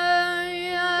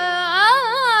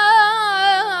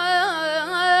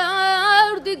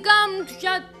qəm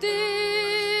tükətdi.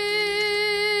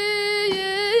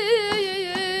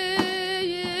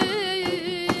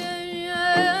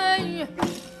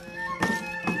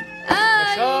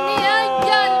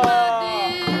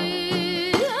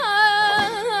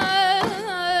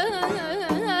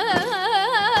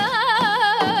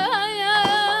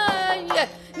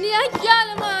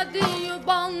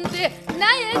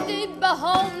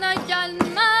 Bahona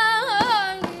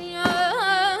gelmez.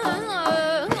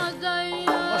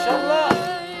 Maşallah.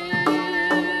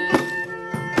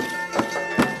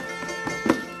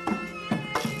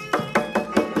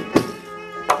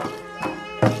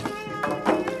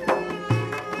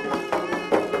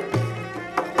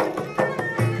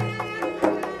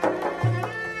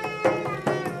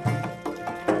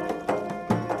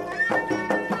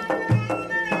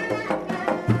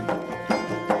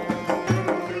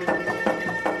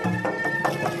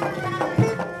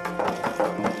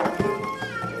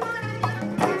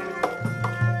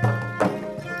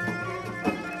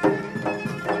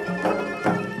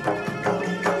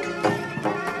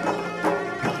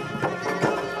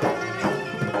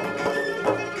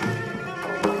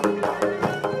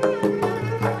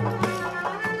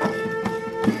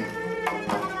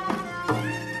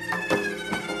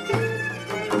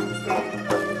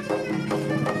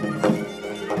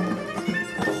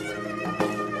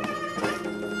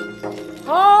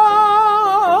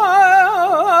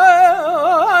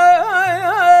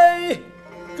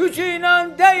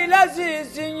 Gücüyle değil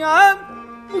azizim,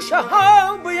 bu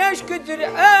şaha bu eşkdir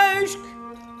eşk.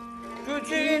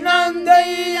 Gücüyle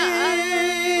değil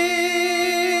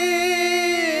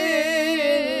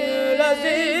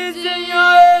azizim,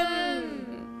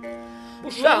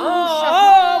 bu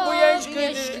şaha bu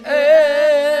eşkdir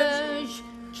eşk.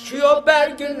 Ki o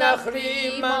bergün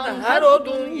nəxri mən hər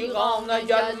odun yığana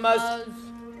gelmez.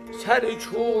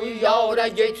 Sərkuy yara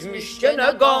getmiş gene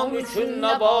qan üçün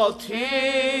nəbati.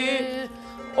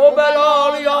 O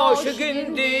bəlalı yaşıq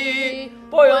indi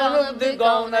boyanıbdı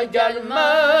qana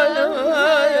gəlməz.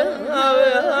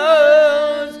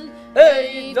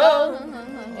 Ey dağ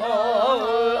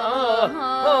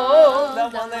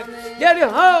yeri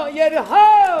ha, yeri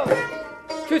ha,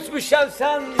 küsmüşəm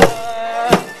səndə.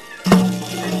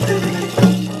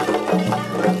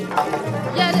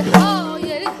 Yeri ha,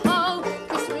 yeri ha,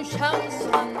 küsmüşəm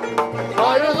səndə.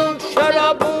 Ayrılıq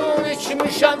şərabın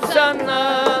içmişəm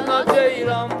səndən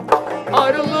aceyram.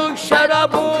 Ayrılıq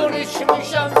şərabın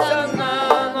içmişəm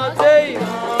səndən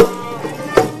aceyram.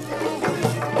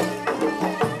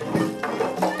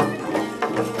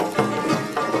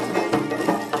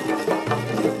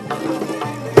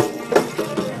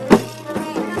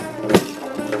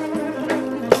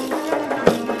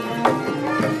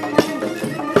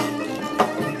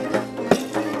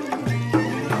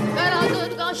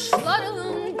 Qaradır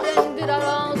qaşların gendir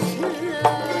arası.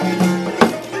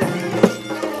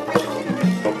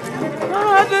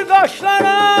 Qaradır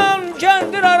qaşların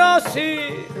gendir arası.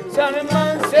 Səni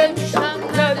mən sevmişəm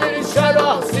nədir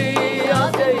şərası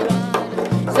aceyram.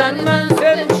 Səni mən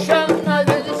sevmişəm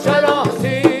nədir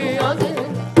şərası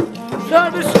aceyram.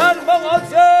 Sərdir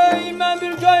sərvağacey mən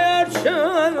bir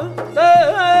göyərçin.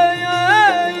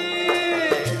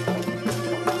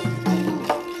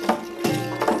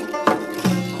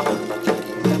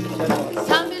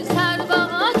 Sən bir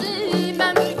sərvağacı,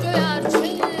 mən bir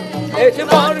göyərçin.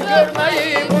 Etibar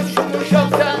görməyib uçmuşam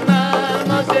səndən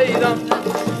aceyram.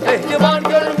 Etibar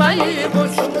görməyib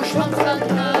uçmuşam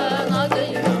səndən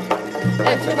aceyram.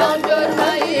 Etibar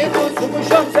görməyib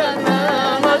uçmuşam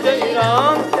səndən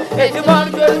aceyram. Etibar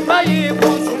görməyib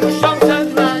uçmuşam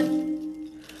səndən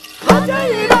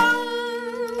aceyram.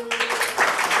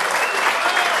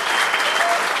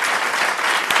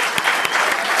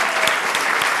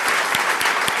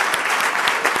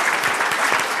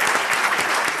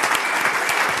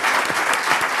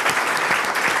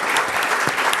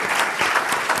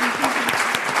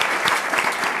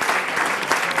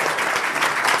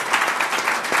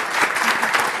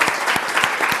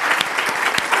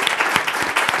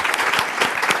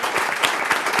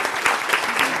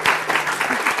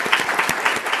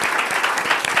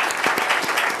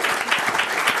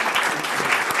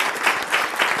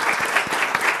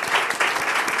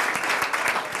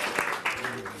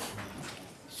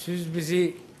 Siz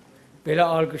bizi belə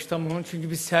alqışlamayın, çünki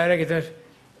biz səhərə qədər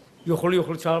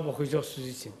yoxulu çalıb oxuyacaq siz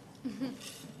için.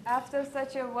 After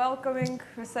such a welcoming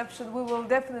reception, we will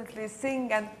definitely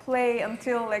sing and play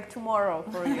until like tomorrow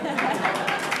for you.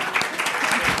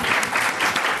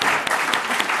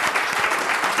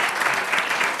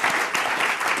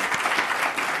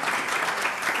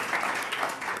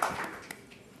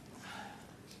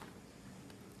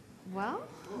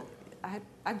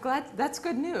 glad. That's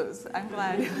good news. I'm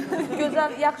glad.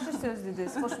 Gözəl, yaxşı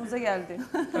sözdüdünüz. Xoşumuza gəldi.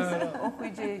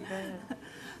 Oxuyacağıq.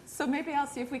 So maybe I'll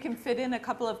see if we can fit in a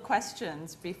couple of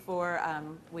questions before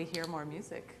we hear more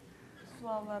music.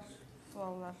 Suallar.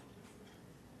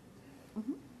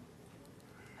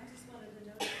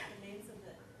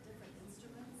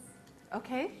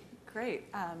 Okay, great.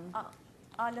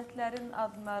 Alətlərin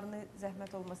adlarını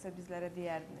zəhmət olmasa bizlərə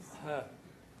deyərdiniz. Hə.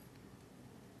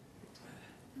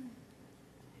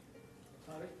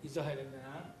 İzah edin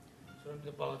mənə. Sonra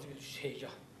bir də balaca bir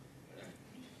şeygah.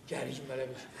 Gərgin belə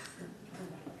bir.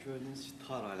 Gördüyünüz ki,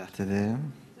 tar alətidir.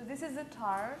 So this is a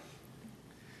tar.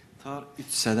 Tar 3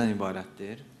 hissədən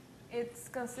ibarətdir. It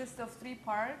consists of 3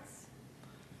 parts.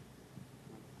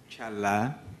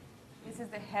 Kəllə, This is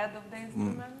the head of the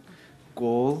instrument.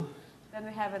 qol, Then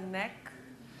we have a neck.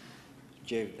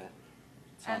 gövdə,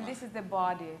 And this is the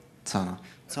body. çanaq.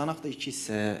 Çanaq da 2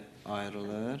 hissəyə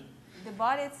ayrılır. The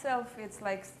body itself, it's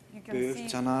like you can Böyük see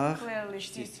çanaq, clearly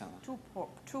kiçik çanaq.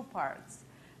 two parts.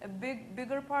 A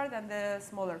bigger part and the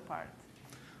smaller part.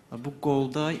 Bu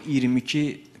qolda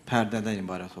 22 pərdədən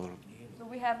ibarət olur. So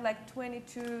we have like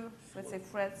 22, let's say,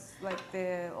 frets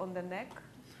like on the neck.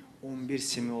 11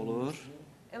 simi olur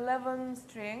 11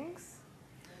 strings.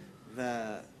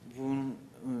 və bunun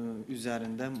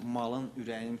üzərində malın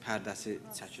ürəyinin pərdəsi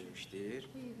çəkilmişdir.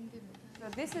 So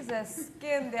this is a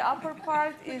skin. The upper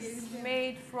part is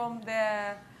made from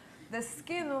the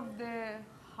skin of the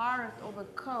heart of a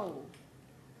cow.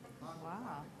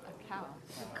 Wow, a cow.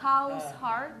 The cow's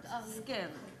heart skin.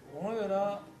 Ona görə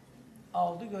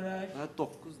aldı görək. Və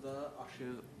 9 da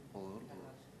aşıq olur.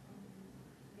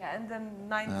 Yeah, and then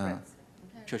 9 frets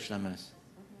Kökləməz.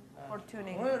 for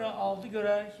tuning. Ona görə aldı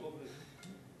görək.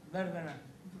 Ver mənə.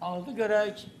 Aldı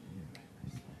görək.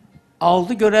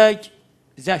 Aldı görək.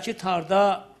 Zəki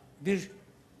tarda bir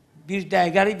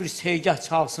dəqiqəlik bir seygah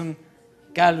çalsın,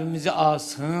 qəlbimizi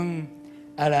alsın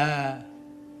ələ.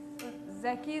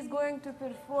 Zaki is going to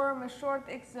perform a short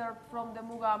excerpt from the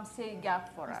Mugam Seygah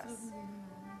for us.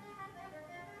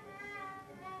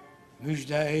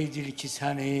 Müjdə eydir ki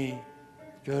səni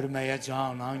görməyə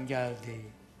canan gəldi.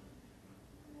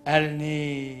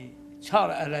 Əlini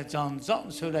çal ələ can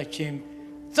söylə kim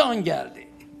can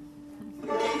gəldi.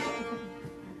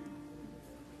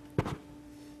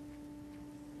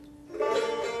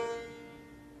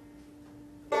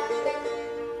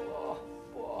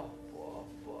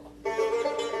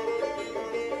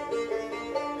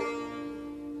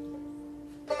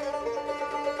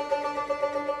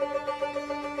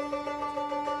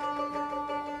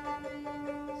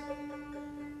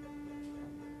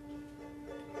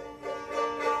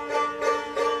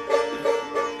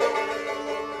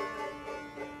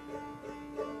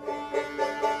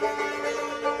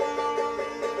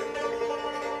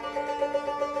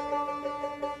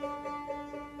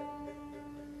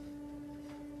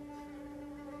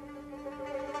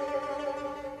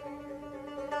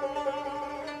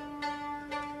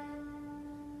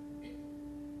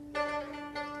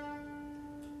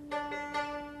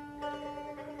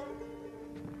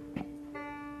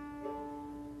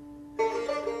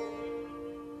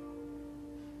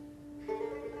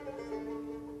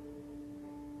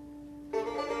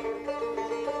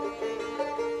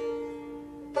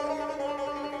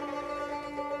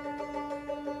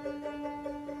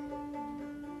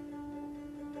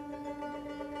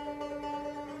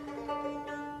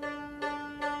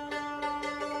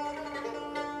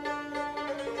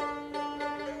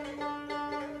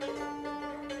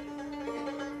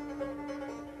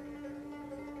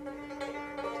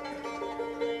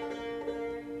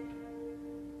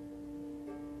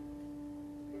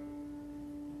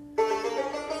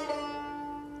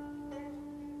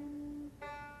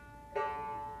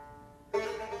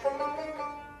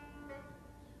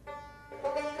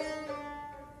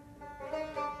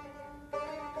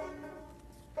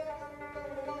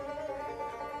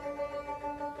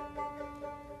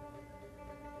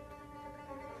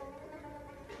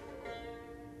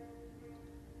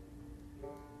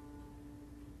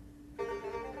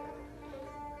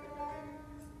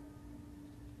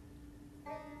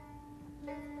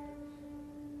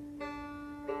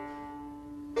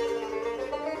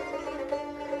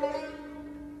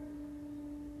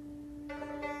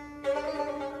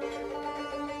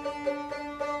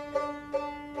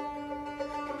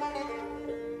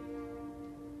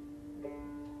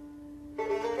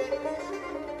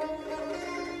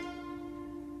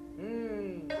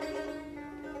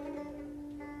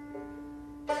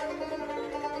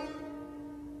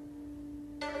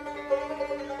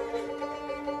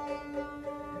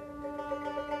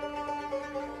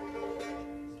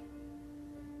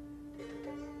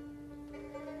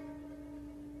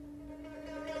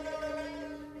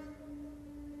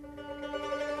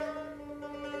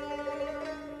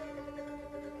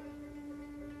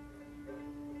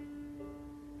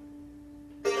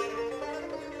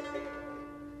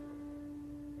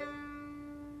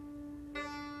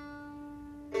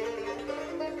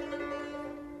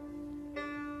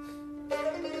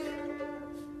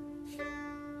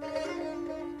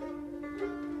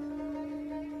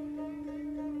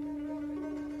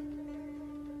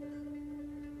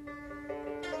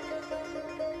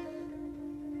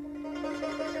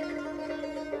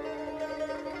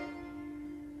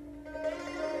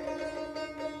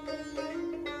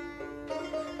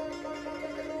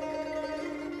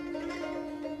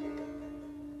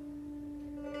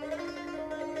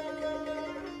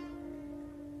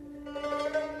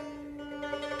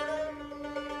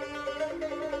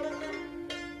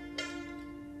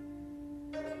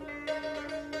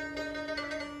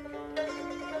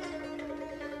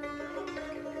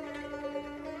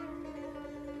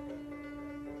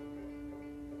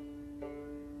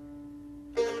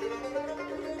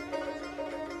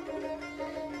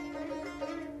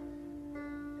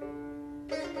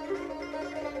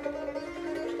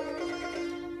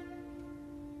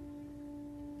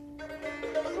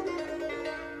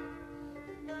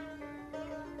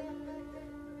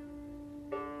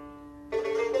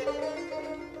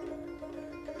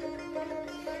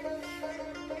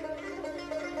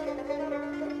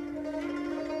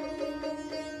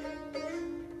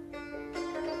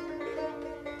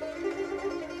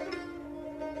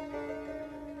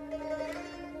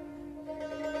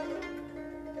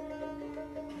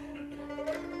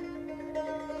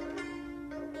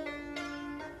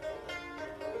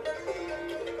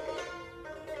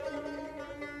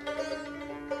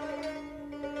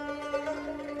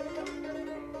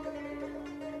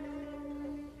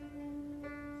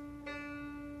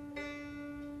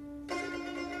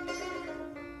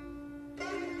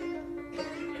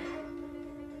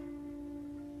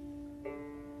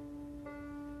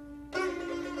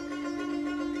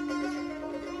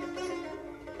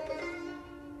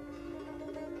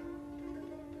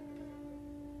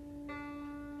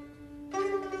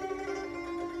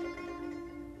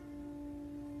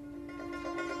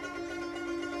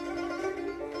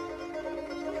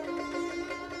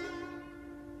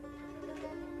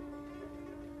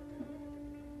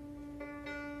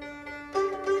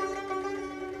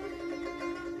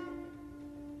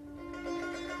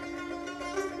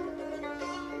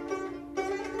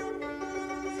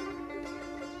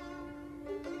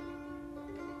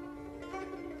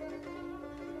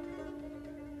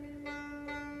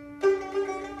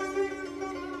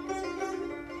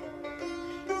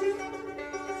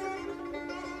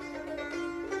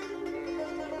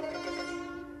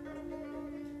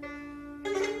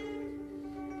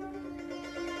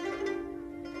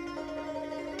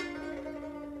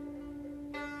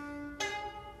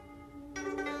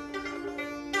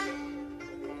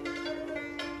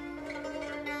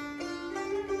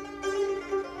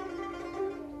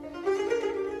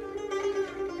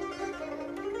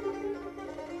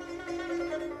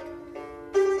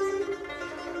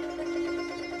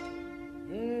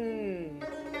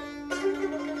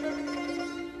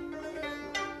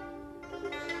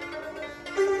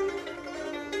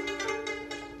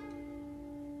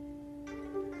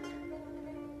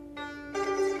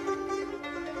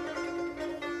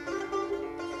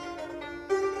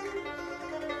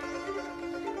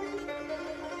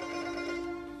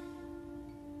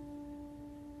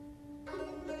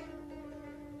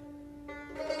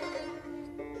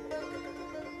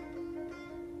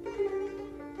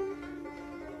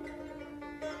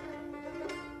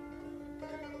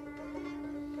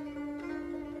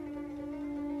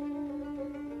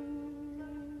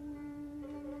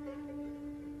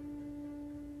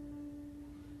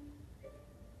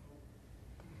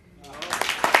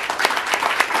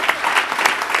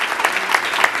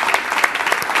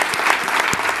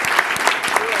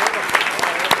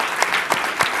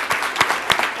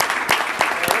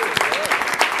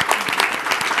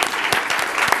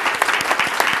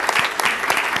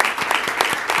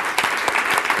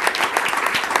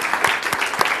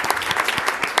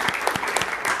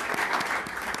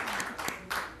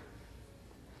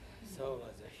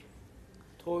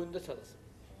 Toyunda çalasın.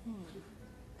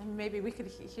 And maybe we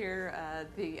could hear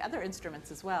the other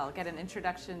instruments as well, get an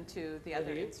introduction to the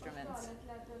other instruments.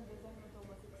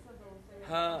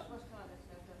 Ha,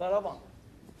 balaban.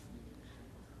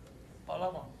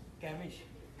 Balaban, gəmiş.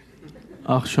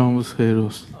 Axşamınız xeyir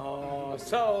olsun.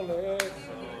 Sağ olun.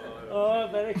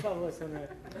 Bərək Allah sənə.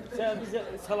 Sən bizə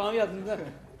salam yadımızdan.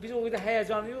 Biz o qədər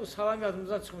həyecanlı yox, salam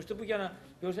yadımızdan çıxmışdı. Bu gənə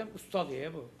görsəm ustadır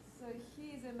ya bu. So he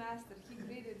is a master. He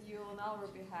greeted you on our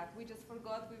behalf. We just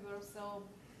forgot we were so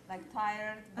like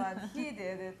tired, but he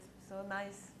did it. So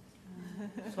nice.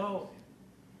 Sağ ol.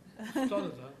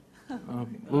 Ustadır da.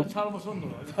 Bu Çalmasın da.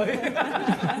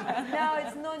 Now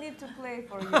it's no need to play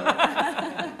for you.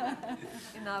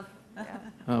 Enough.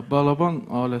 Yeah. balaban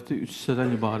aləti 3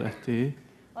 hissədən ibarətdir.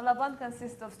 Balaban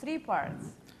consists of 3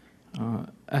 parts.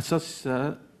 Əsas hissə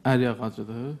ərik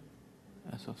ağacıdır.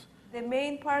 Əsas. The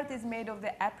main part is made of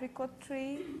the apricot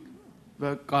tree.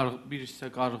 Və bir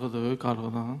hissə qarğıdır,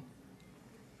 qarğıdan.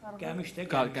 Gəmişdə,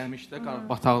 Gəmişdə,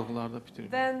 bataqlıqlarda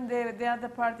bitirir. Then the other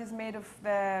part is made of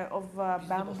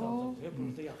bamboo.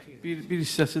 Bir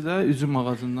hissəsi də üzüm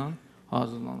ağacından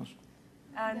hazırlanır.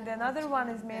 And another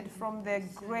one is made from the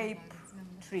grape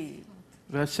tree.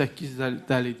 Və 8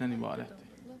 dəlikdən ibarətdir.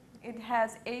 It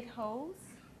has 8 holes.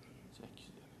 8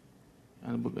 dəlik.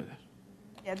 Yəni bu qədər.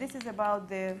 Yeah, this is about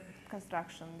the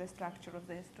construction, the structure of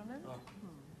the instrument.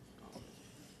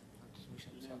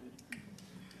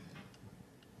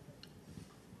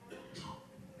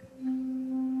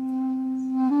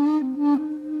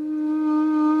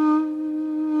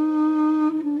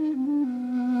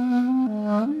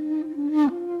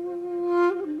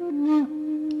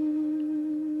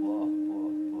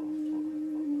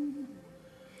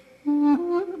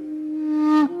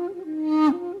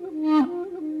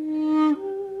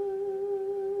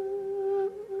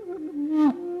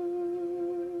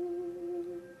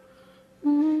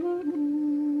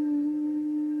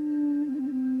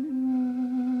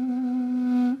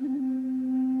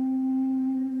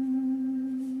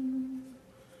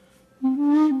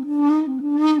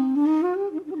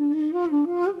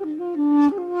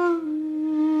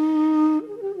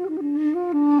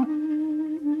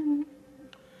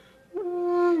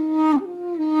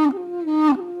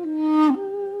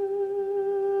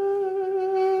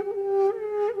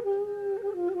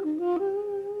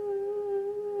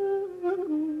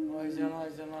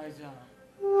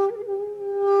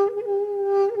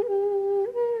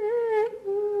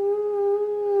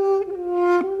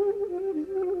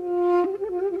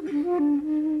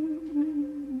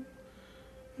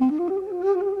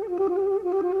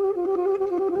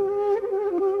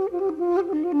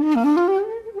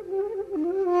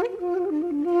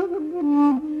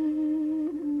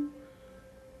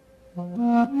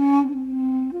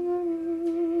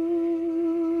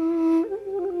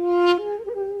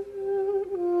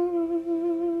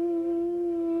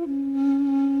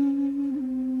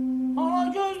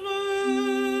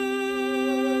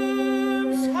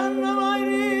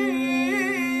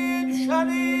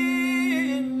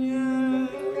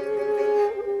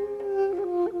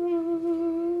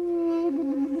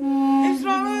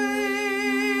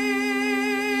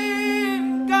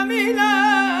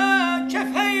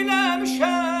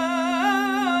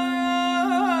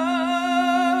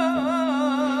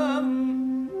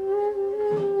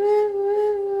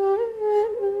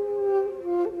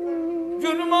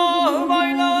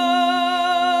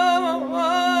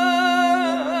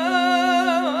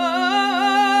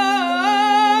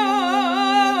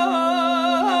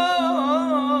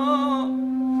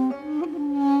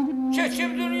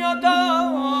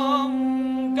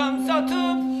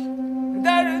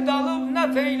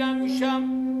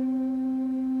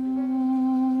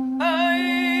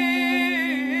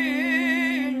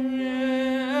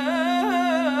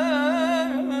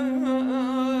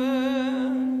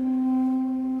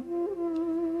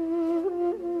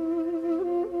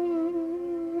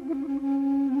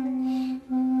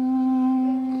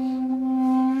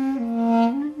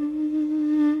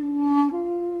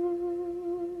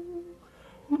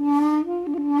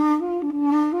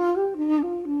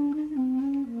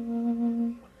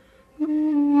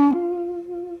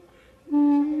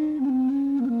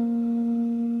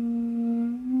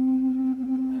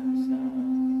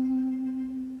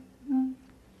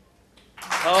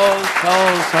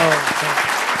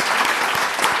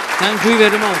 Thank you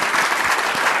very much.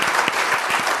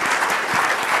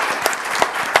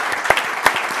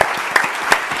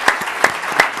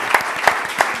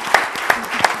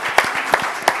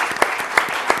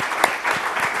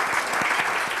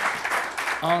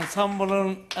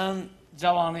 Ansamblın ən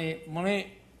cavanı bunu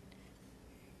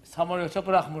samolyota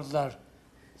bırakmırdılar.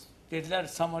 dedilər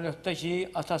samolyotda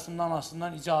ki, atasından,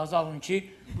 anasından icazə alın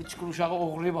ki, bu çıxır uşağı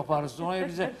oğurlayıb aparırsınız. Ona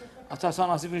bizə atası,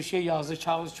 anası bir şey yazdı,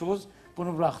 kağız çuğuz,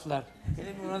 bunu buraxdılar.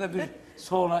 Ona da bir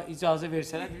sonra icazə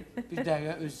versələr, bir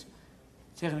dəqiqə öz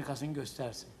texnikasını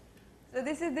göstərsin. So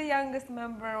this is the youngest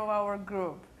member of our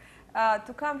group.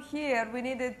 To come here, we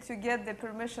needed to get the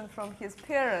permission from his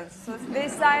parents. So they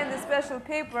signed a special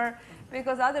paper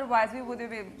because otherwise we would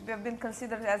have been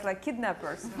considered as like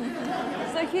kidnappers.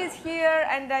 So he's here,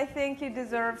 and I think he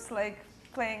deserves like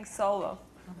playing solo.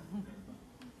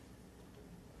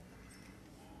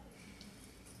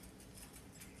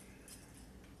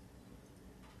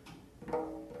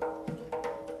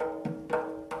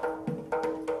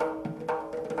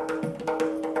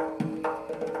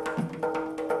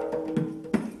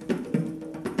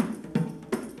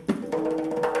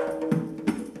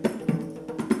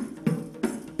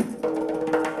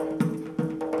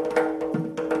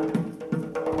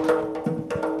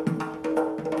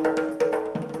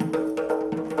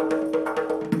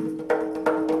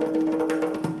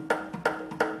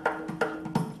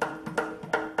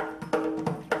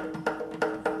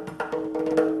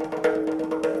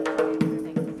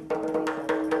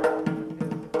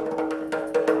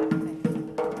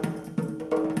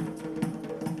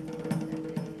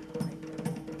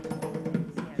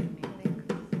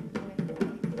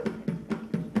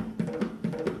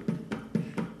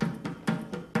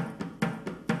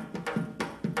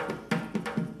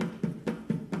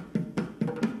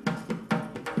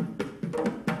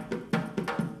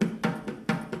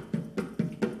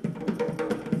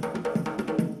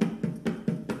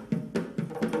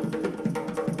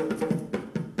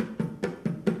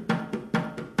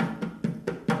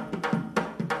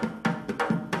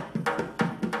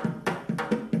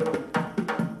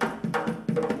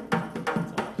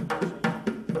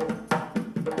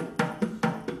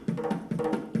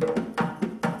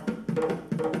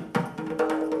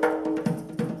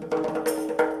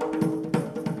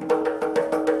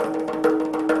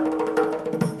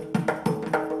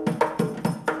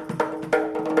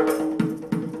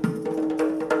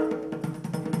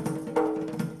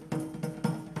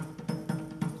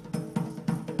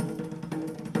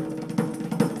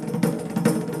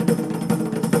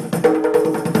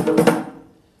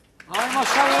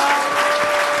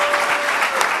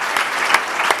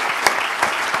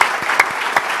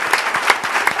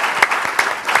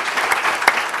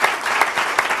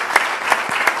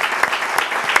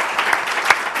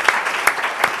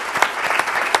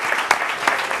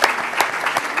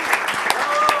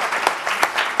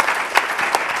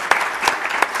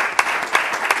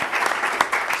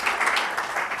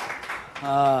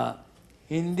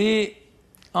 İndi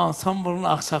ansamblın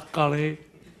ağsaqqalı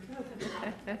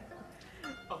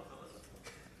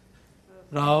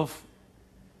Rauf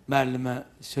müəllimə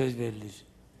söz verilir.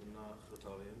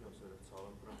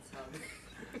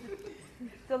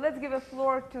 So let's give a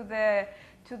floor to the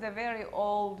very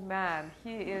old man.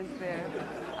 He is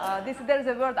there's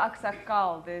a word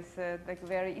aksakkal, this like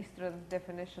very Eastern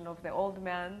definition of the old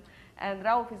man, and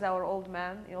Rauf is our old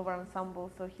man in our ensemble,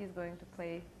 so he's going to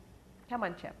play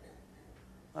kamança.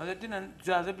 Dünən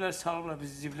düzəldiblər, salıblar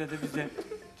bizi ziblədə bizdə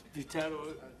bitər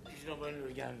o icrabanı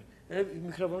öyrənir.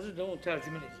 Mikrofonusu da onu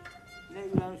tərcümə edir. Nə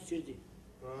ürənin üstüydü?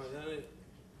 Yəni,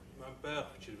 mən bayaq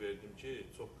fikir verdim ki,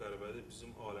 çox qəribədir,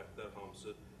 bizim alətlər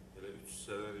hamısı elə 3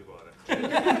 hissədən ibarət.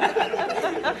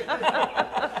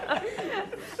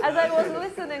 As I was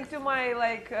listening to my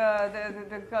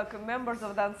the members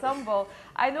of the ensemble,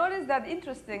 I noticed that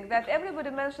interesting that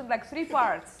everybody mentioned like 3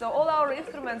 parts. So all our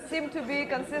instruments seem to be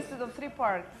consisted of 3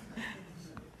 parts.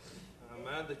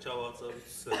 Mən də kamança 3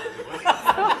 hissədən ibarət.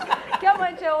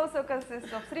 Kamança also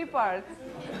consists of 3 parts.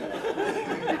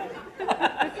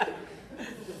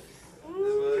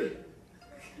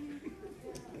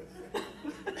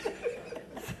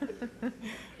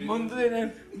 Bunda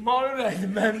deyilən mal ürəkdir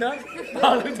məndən,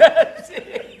 dalı dərsi.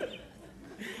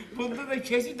 Bunda da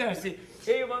keçi dərsi,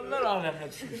 heyvanlar aləminə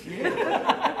düşmüşdür.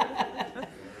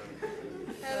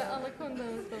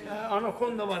 Anakondamız da var.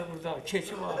 Anakonda var burada,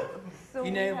 keçi var,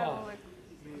 inəyi var.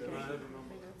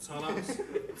 Çanaq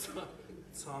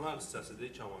hissəsidir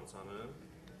kamançanın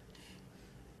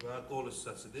və qol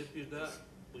hissəsidir. Bir də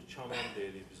bu kaman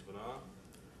deyirik biz buna.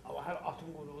 Amma hər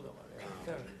atın quyruğu da var.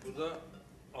 Burada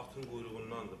atın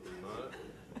quyruğundandır bunlar.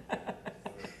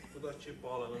 Bu da ki,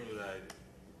 balığın ürəyidir.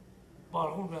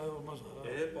 Balığın ürəyi olmaz.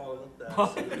 Balığın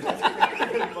dərsi.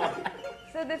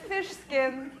 So the fish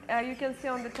skin you can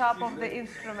see on the top of the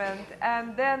instrument,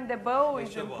 and then the bow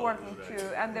is important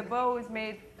too, and the bow is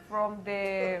made from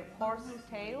the horse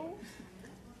tail.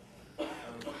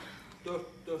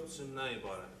 4 çindən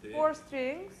ibarətdir. 4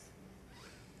 strings.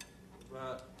 Və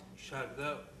şərqdə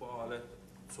bu alət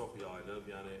çox yayılıb,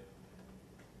 yəni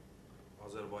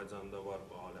Azərbaycanda var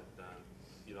bu alətdən,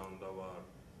 İranda var,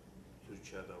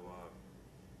 Türkiyədə var,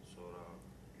 sonra...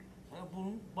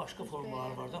 Bunun başqa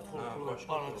formaları var da, folklor,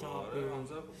 başqa balaca, böyük.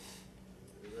 Ancaq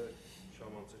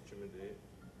şamançı kimidir.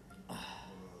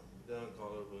 Dən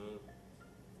qalır bunu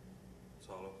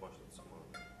çalıb başla çıxmalı.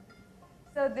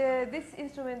 So this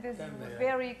instrument is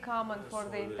very common for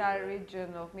the entire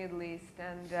region of Middle East,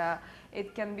 and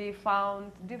it can be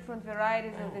found, different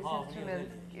varieties of this instrument.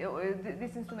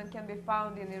 This instrument can be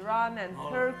found in Iran and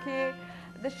Turkey.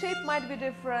 The shape might be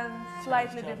different,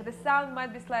 slightly different. The sound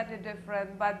might be slightly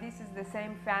different, but this is the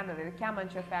same family, the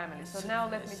Kamancha family. So now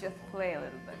let me just play a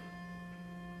little bit.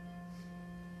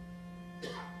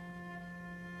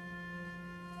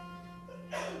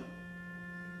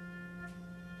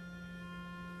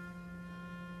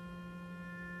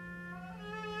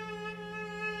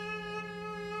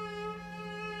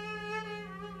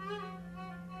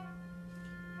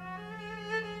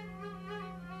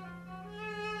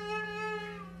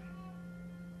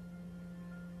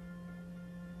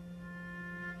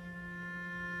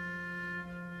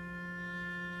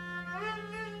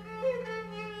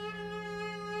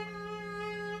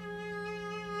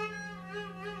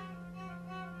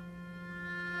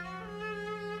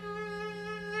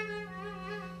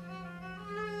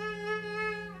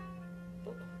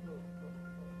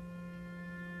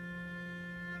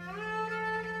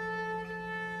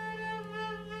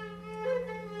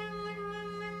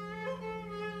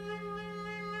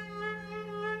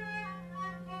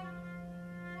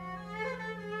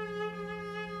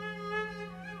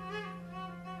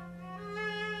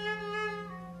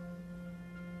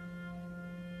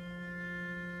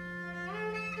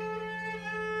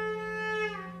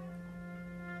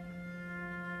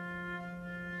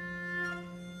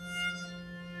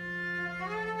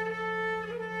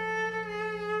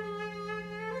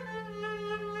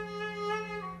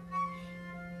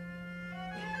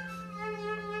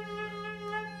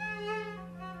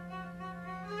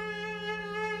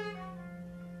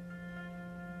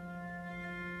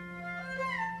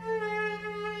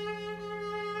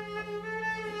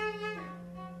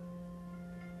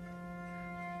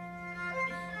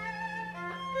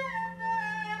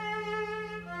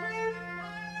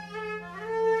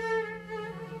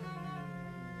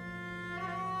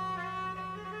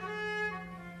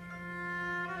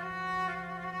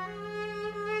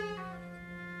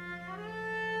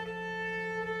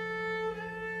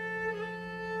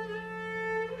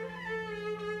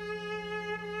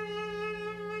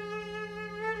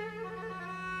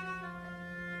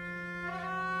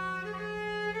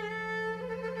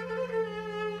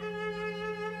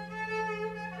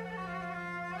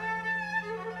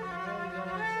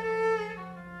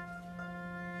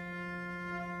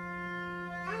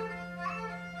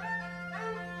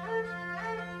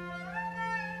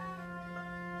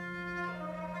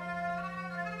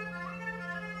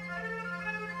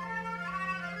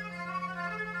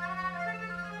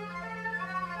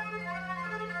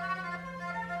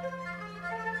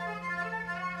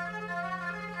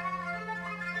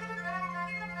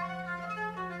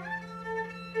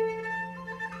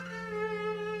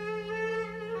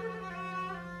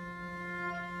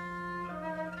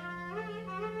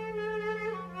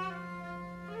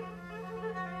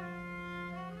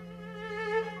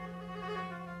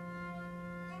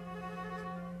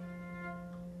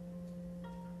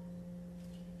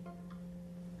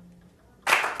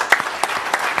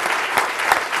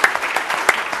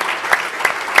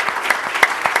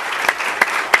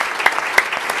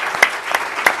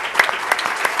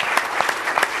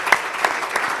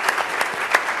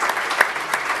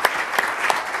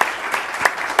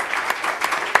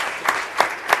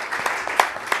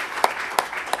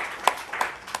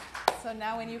 So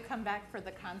now when you come back for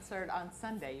the concert on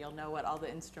Sunday, you'll know what all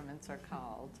the instruments are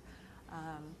called.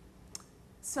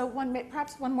 So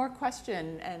perhaps one more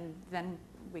question, and then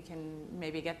we can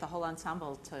maybe get the whole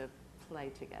ensemble to play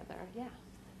together. Yeah.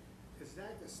 Is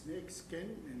that a snake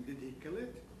skin, and did he kill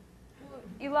it?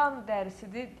 İlan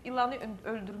dərisidir. İlanı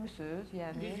öldürmüsünüz,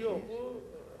 yəni. Biz yox, bu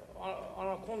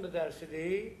anakonda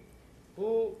dərisidir.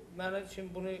 Bu, mənim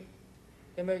üçün bunu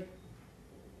demək,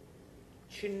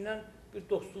 Çindən bir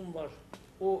dostum var,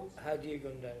 o hədiyyə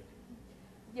göndərir.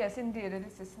 Yes, indeed, it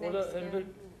is a snake Orada skin. elə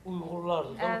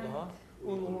Uyğurlardır da daha.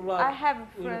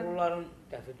 Uyğurların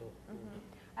dəfidir o.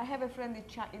 I have a friend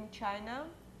in China,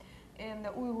 in the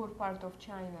Uyghur part of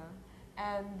China,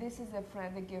 and this is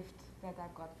a gift that I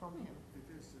got from him.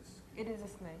 It is a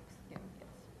snake skin,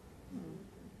 yes.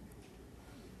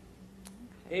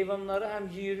 Heyvanları həm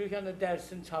yeyirik, həm də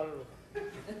dərisini çalırıq.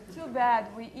 Too bad.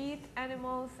 We eat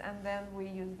animals and then we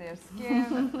use their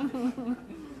skin.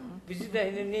 Bizi də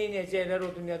indi nə edəcəklər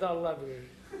o dünyada Allah bilir.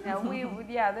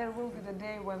 Yeah, there will be the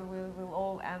day when we will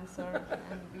all answer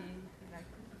and be like,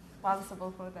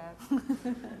 responsible for that. Do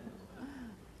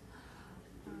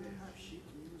they have sheet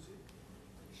music?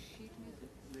 Sheet music?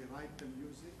 They write the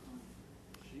music on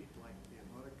sheet like the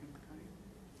American kind?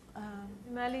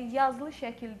 Deməli, yazılı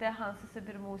şəkildə hansısa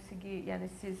bir musiqi, yəni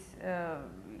siz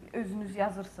özünüz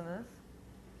yazırsınız?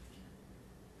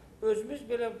 Özümüz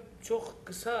belə çox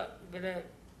qısa, belə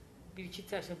bir-iki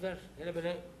təsniflər elə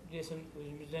belə deyəsən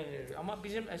özümüzdən veririk. Amma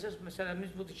bizim əsas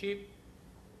məsələmiz budur ki,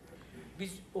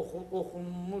 biz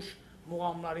oxunmuş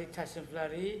muğamları,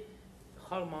 təsnifləri,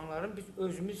 xalq mahnılarını biz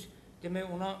özümüz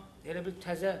demək ona elə bir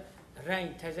təzə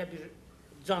rəng, təzə bir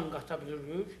can qata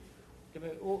bilirik.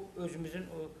 Demək o özümüzün,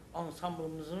 o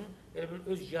ansamblımızın elə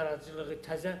bir öz yaradıcılığı,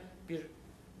 təzə bir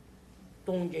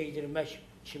don geydirmək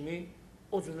kimi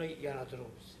o cürlə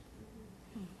yaradırıq biz.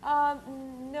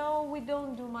 No, we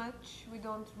don't do much. We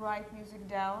don't write music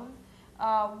down.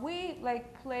 We like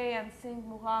play and sing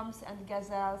mughams and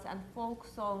ghazals and folk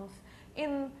songs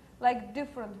in like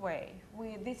different way.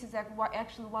 This is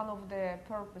actually one of the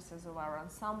purposes of our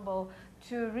ensemble,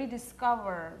 to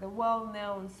rediscover the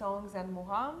well-known songs and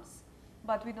mughams,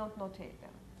 but we don't notate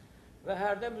them. Və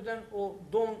hərdən birdən o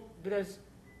don biraz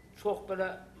çox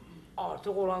belə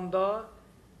artıq olanda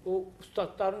o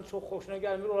ustadların çox xoşuna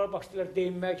gəlmir, onlar başlayırlar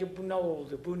deyinməyə ki, bu nə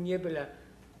oldu, bu niyə belə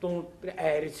don bir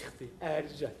əyri çıxdı,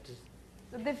 əyri düzəltdi.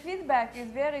 So the feedback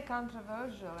is very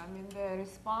controversial. I mean, the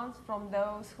response from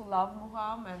those who love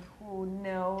mugham and who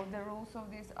know the rules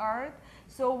of this art.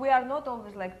 So we are not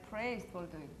always like praised for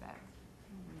doing that.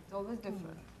 It's always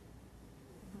different.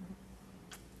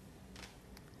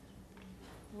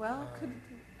 Well,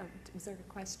 was there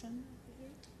a question?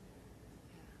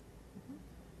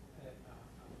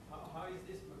 How is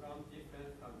this mugham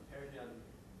different from Persian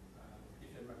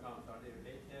different mughams? Are they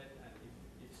related? And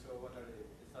if so, what are the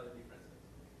subtle differences?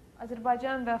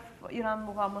 Azərbaycan və İran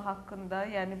muğamı haqqında,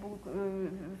 yəni bu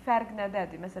fərq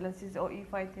nədədir? Məsələn, siz o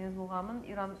ifa etdiyiniz muğamın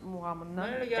İran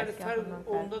muğamından mənə gəlir fərq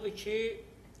ondadır ki,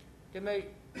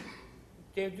 demək,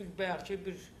 dedik bəyək ki,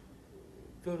 bir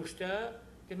görüşdə,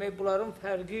 demək, bunların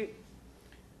fərqi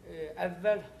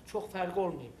əvvəl çox fərqi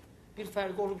olmayıb. Bir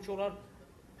fərqi olub ki, onlar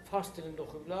fars dilində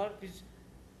oxuyublar, biz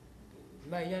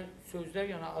müəyyən sözlər,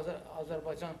 yəni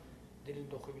Azərbaycan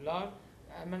dilində oxuyublar.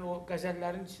 Həmən o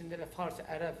qəzəllərin içində elə fars,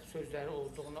 ərəb sözləri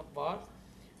olduğuna var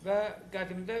və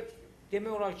qədimdə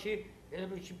demək olar ki, elə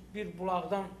bir ki, bir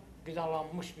bulaqdan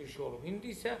qidalanmış bir şey olub. İndi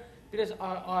isə biraz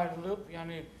ayrılıb,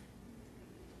 yəni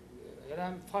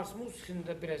fars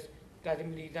musiqisində biraz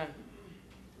qədimlikdən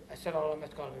əsər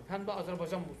əlamət qalıb, həm də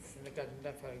Azərbaycan musiqisində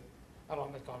qədimdən fərq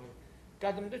əlamət qalıb.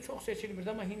 Qədimdə çox seçilmirdi,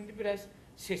 amma indi biraz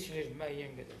seçilir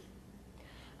müəyyən qədər.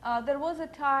 There was a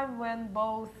time when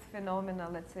both phenomena,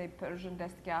 let's say Persian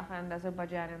destgah and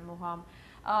Azerbaijani mugham,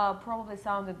 probably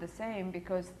sounded the same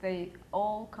because they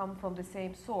all come from the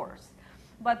same source.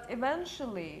 But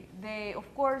eventually,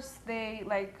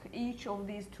 like each of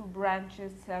these two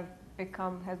branches has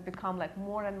become like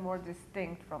more and more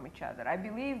distinct from each other. I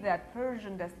believe that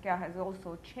Persian destgah has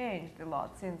also changed a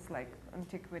lot since like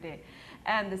antiquity,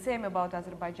 and the same about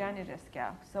Azerbaijani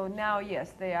destgah. So now,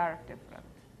 yes, they are different.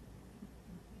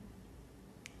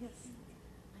 Yes.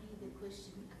 I had a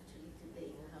question actually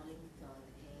today for Alim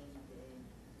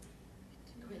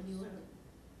and when you were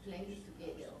playing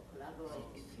together or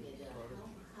collaborating together,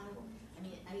 how I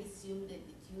mean, I assume that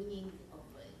the tuning of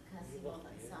Qasımov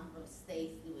ensemble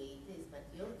stays the way it is, but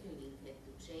your tuning had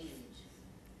to change.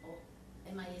 Or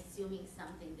am I assuming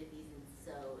something that isn't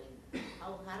so? And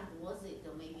how hard was it?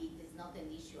 Or maybe it is not an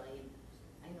issue.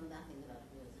 I know nothing about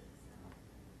music.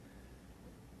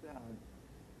 So.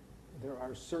 There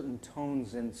are certain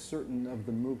tones in certain of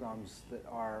the mughams that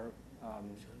are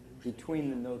between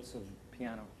the notes of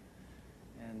piano,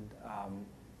 and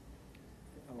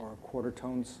or quarter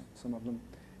tones, some of them,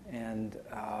 and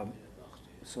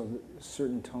so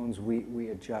certain tones we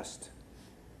adjust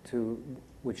to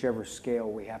whichever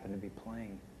scale we happen to be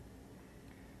playing.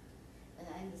 And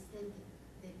I understand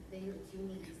that their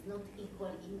tuning is not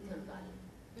equal interval.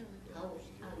 How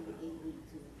are you able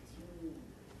to tune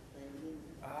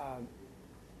violin?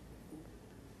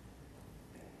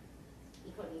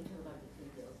 Equal interval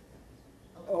between those.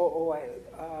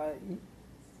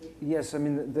 Yes, I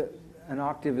mean, an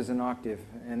octave is an octave,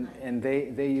 and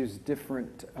they use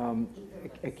different,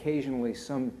 occasionally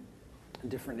some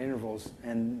different intervals,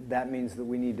 and that means that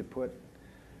we need to put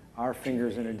our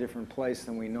fingers in a different place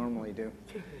than we normally do.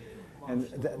 And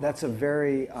that's a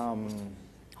very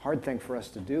hard thing for us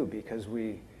to do, because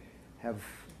we have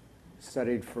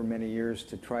studied for many years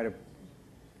to try to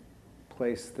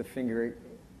place the finger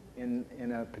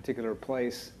in a particular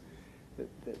place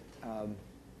that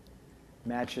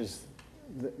matches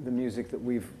the music that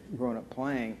we've grown up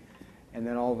playing, and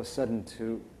then all of a sudden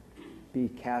to be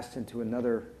cast into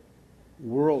another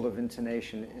world of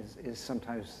intonation is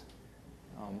sometimes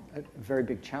a very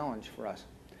big challenge for us.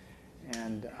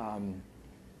 And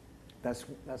that's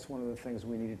one of the things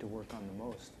we needed to work on the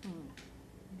most.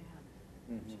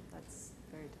 Yeah, that's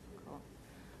very difficult.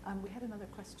 We had another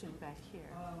question back here.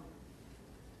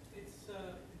 It's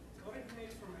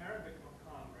originates from Arabic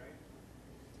maqam, right?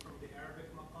 From the Arabic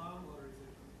maqam, or is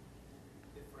it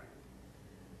different?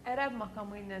 Ərəb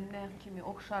makamı ilə nə kimi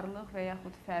oxşarlıq və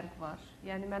yaxud fərq var?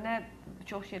 Yəni mənə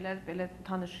çox şeylər belə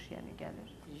tanış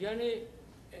gəlir. Yəni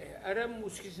ərəb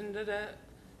musiqisində də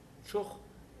çox,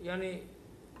 yəni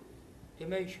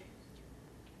demək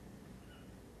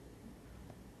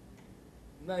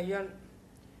müəyyən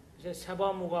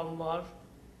səba muğamı var.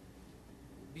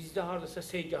 Bizdə hardasa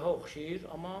seygaha oxşayır,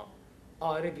 amma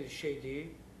ayrı bir şeydir.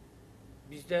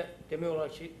 Bizdə demək olar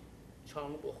ki,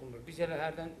 çalınıb oxunmur. Biz elə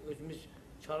hərdən özümüz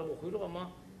çalıb oxuyuruq,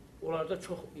 amma onlarda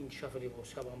çox inkişaf edib o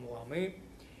səba muğamı.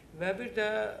 Və bir də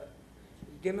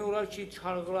demək olar ki,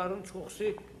 çalğıların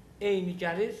çoxsu eyni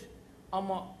gəlir,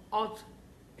 amma ad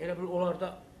elə bir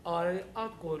onlarda ayrı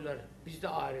ad qoyurlar. Bizdə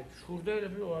ayrıdır. Şurada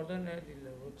elə bir onlarda nə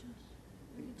deyirlər?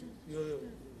 Yox.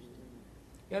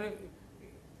 Yəni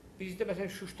bizdə məsələn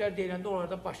şüşlər deyiləndə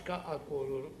onlarda başqa ad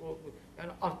qoyulur.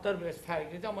 Yəni adlar biraz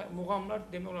fərqlidir, amma muğamlar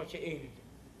demək olar ki, eynidir.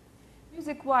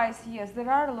 Music-wise, yes,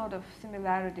 there are a lot of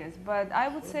similarities, but I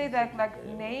would say that like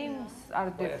names are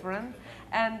different,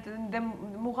 and the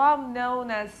mugham known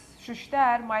as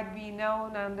shushtar might be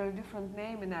known under a different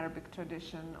name in Arabic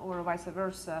tradition, or vice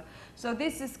versa. So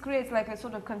this creates like a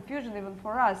sort of confusion even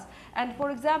for us. And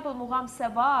for example, mugham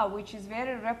sabah, which is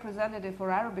very representative for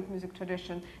Arabic music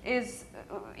tradition, is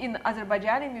in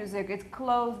Azerbaijani music.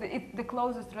 The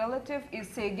closest relative is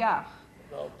segah.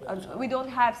 We don't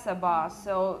have sabah,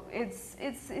 so it's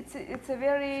a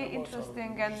very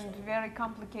interesting and very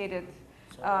complicated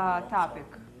topic.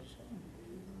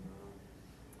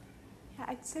 Yeah,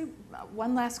 I'd say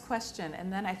one last question, and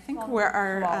then I think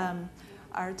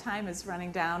our time is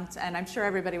running down, and I'm sure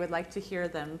everybody would like to hear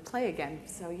them play again.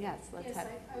 So yes, let's have.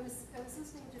 I was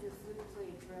listening to the flute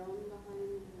play drone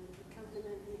behind the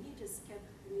accompaniment, and he just kept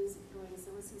the music going.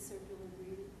 So was he circular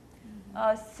breathing?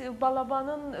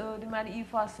 Balabanın deməli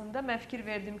ifasında mən fikir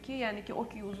verdim ki, yəni ki o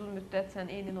ki uzun müddət sən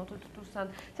eyni notu tutursan,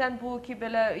 sən bu ki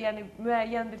belə yəni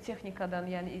müəyyən bir texnikadan,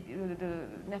 yəni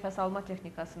nəfəs alma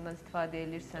texnikasından istifadə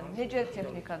edirsən. Necə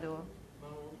texnikadır o?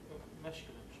 Mən onu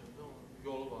məşq eləmişəm də, onun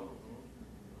yolu var, onun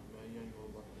müəyyən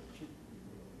yolu var.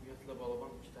 Ümumiyyətlə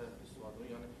balaban iki tərəfli istifadə,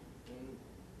 yəni onun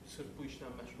sırf bu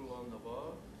işlə məşğul olan da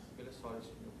var, belə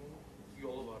salis bunun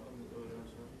yolu var da,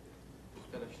 öyrənirsən,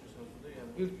 puxtələşdirsən.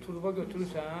 Bir turba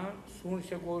götürürsən, suyun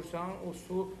içə qoyursan, o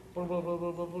su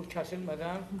bul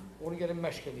kəsilmədən onu gəlib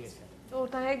məşq edirsən.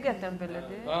 Orada həqiqətən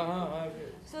belədir.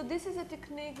 So this is a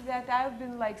technique that I've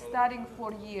been like studying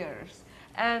for years.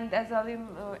 And as Alim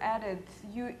added,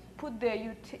 you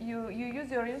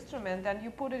use your instrument and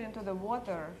you put it into the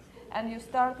water and you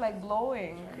start like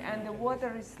blowing, and the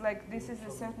water is like, this is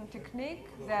a certain technique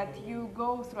that you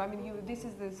go through. I mean, this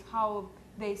is how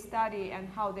they study and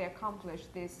how they accomplish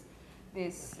this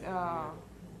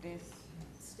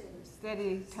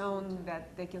steady tone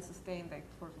that they can sustain like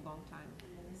for a long time.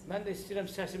 Mən də istəyirəm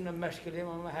səsimlə məşq edeyim,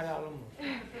 amma hələ alınmır.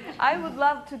 I would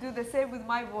love to do the same with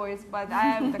my voice, but I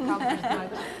haven't accomplished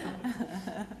much.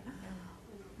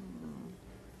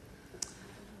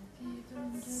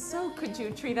 So could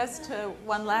you treat us to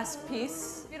one last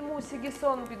piece? Bir musiqi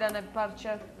son bir dənə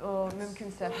parça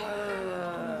mümkünsə.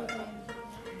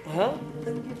 Ha?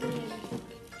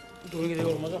 Dur gedək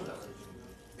olmaz axı.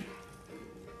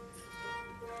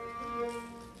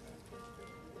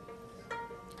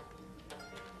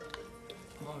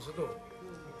 Hansıdır o?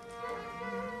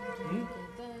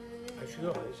 Şu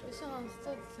yok hayır.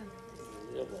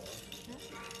 Yok o.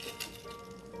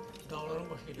 Dağların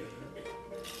başı gidiyor.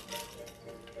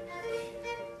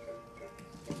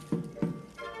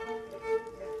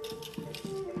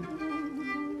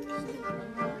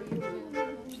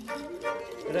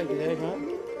 Nereye gidelim ha?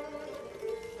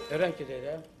 Nereye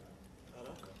gidelim?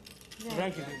 Nereye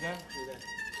gidelim?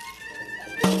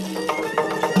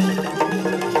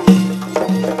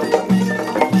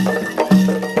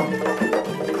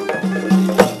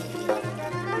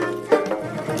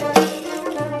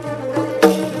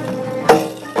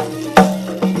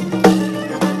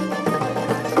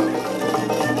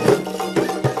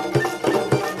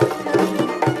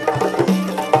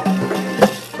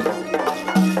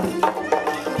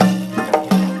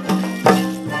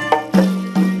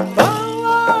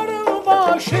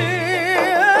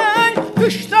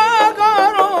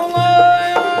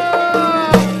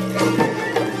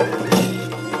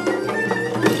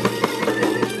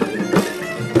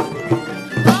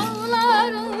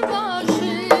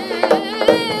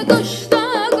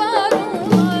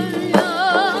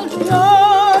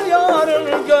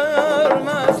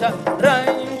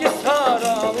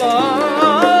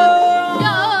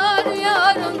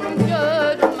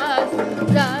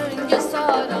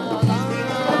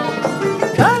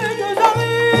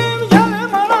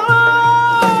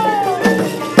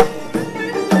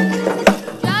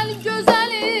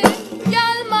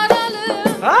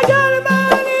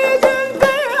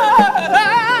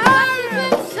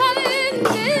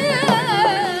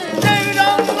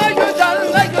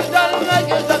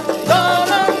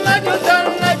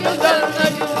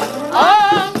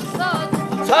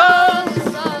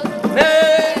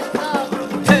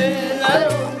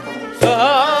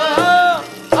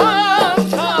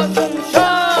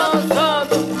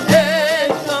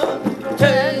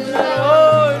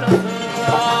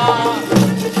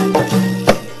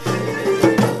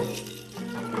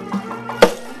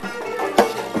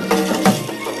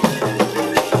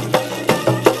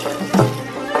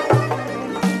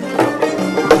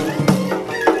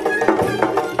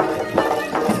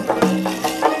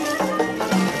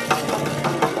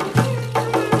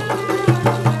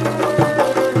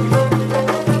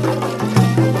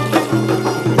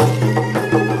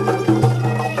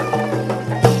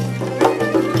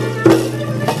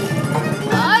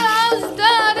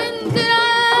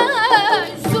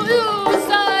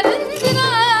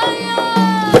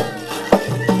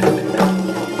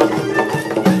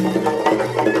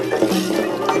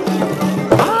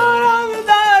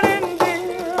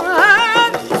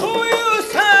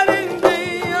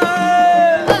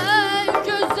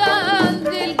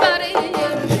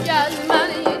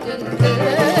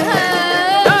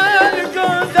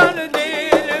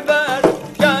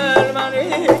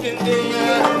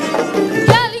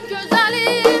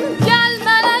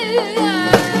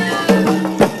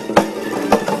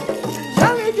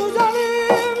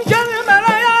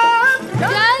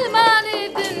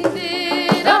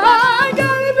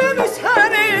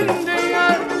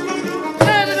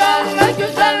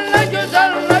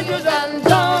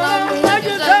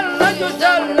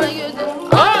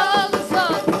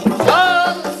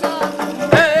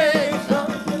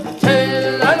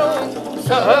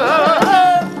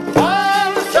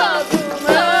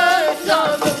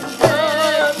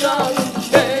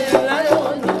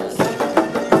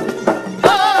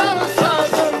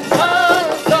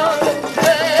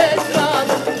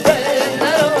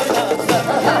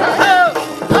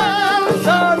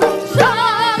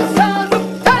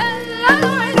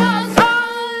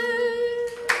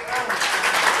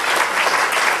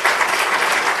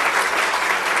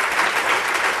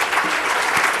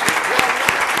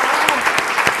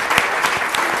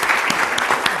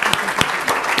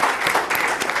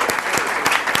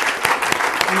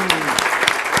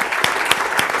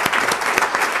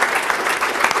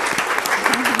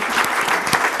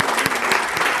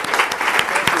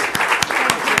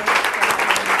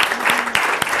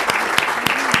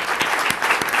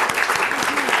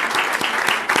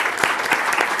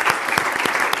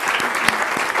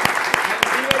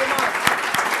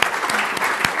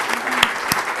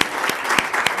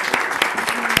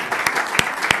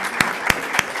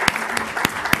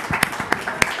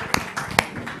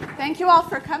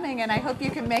 coming, and I hope you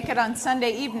can make it on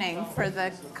Sunday evening for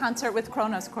the concert with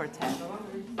Kronos Quartet.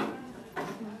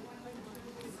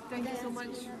 Thank you so much.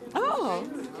 Oh,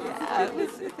 yeah.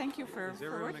 Thank you for Is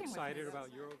everyone working with excited us. about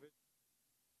Eurovision?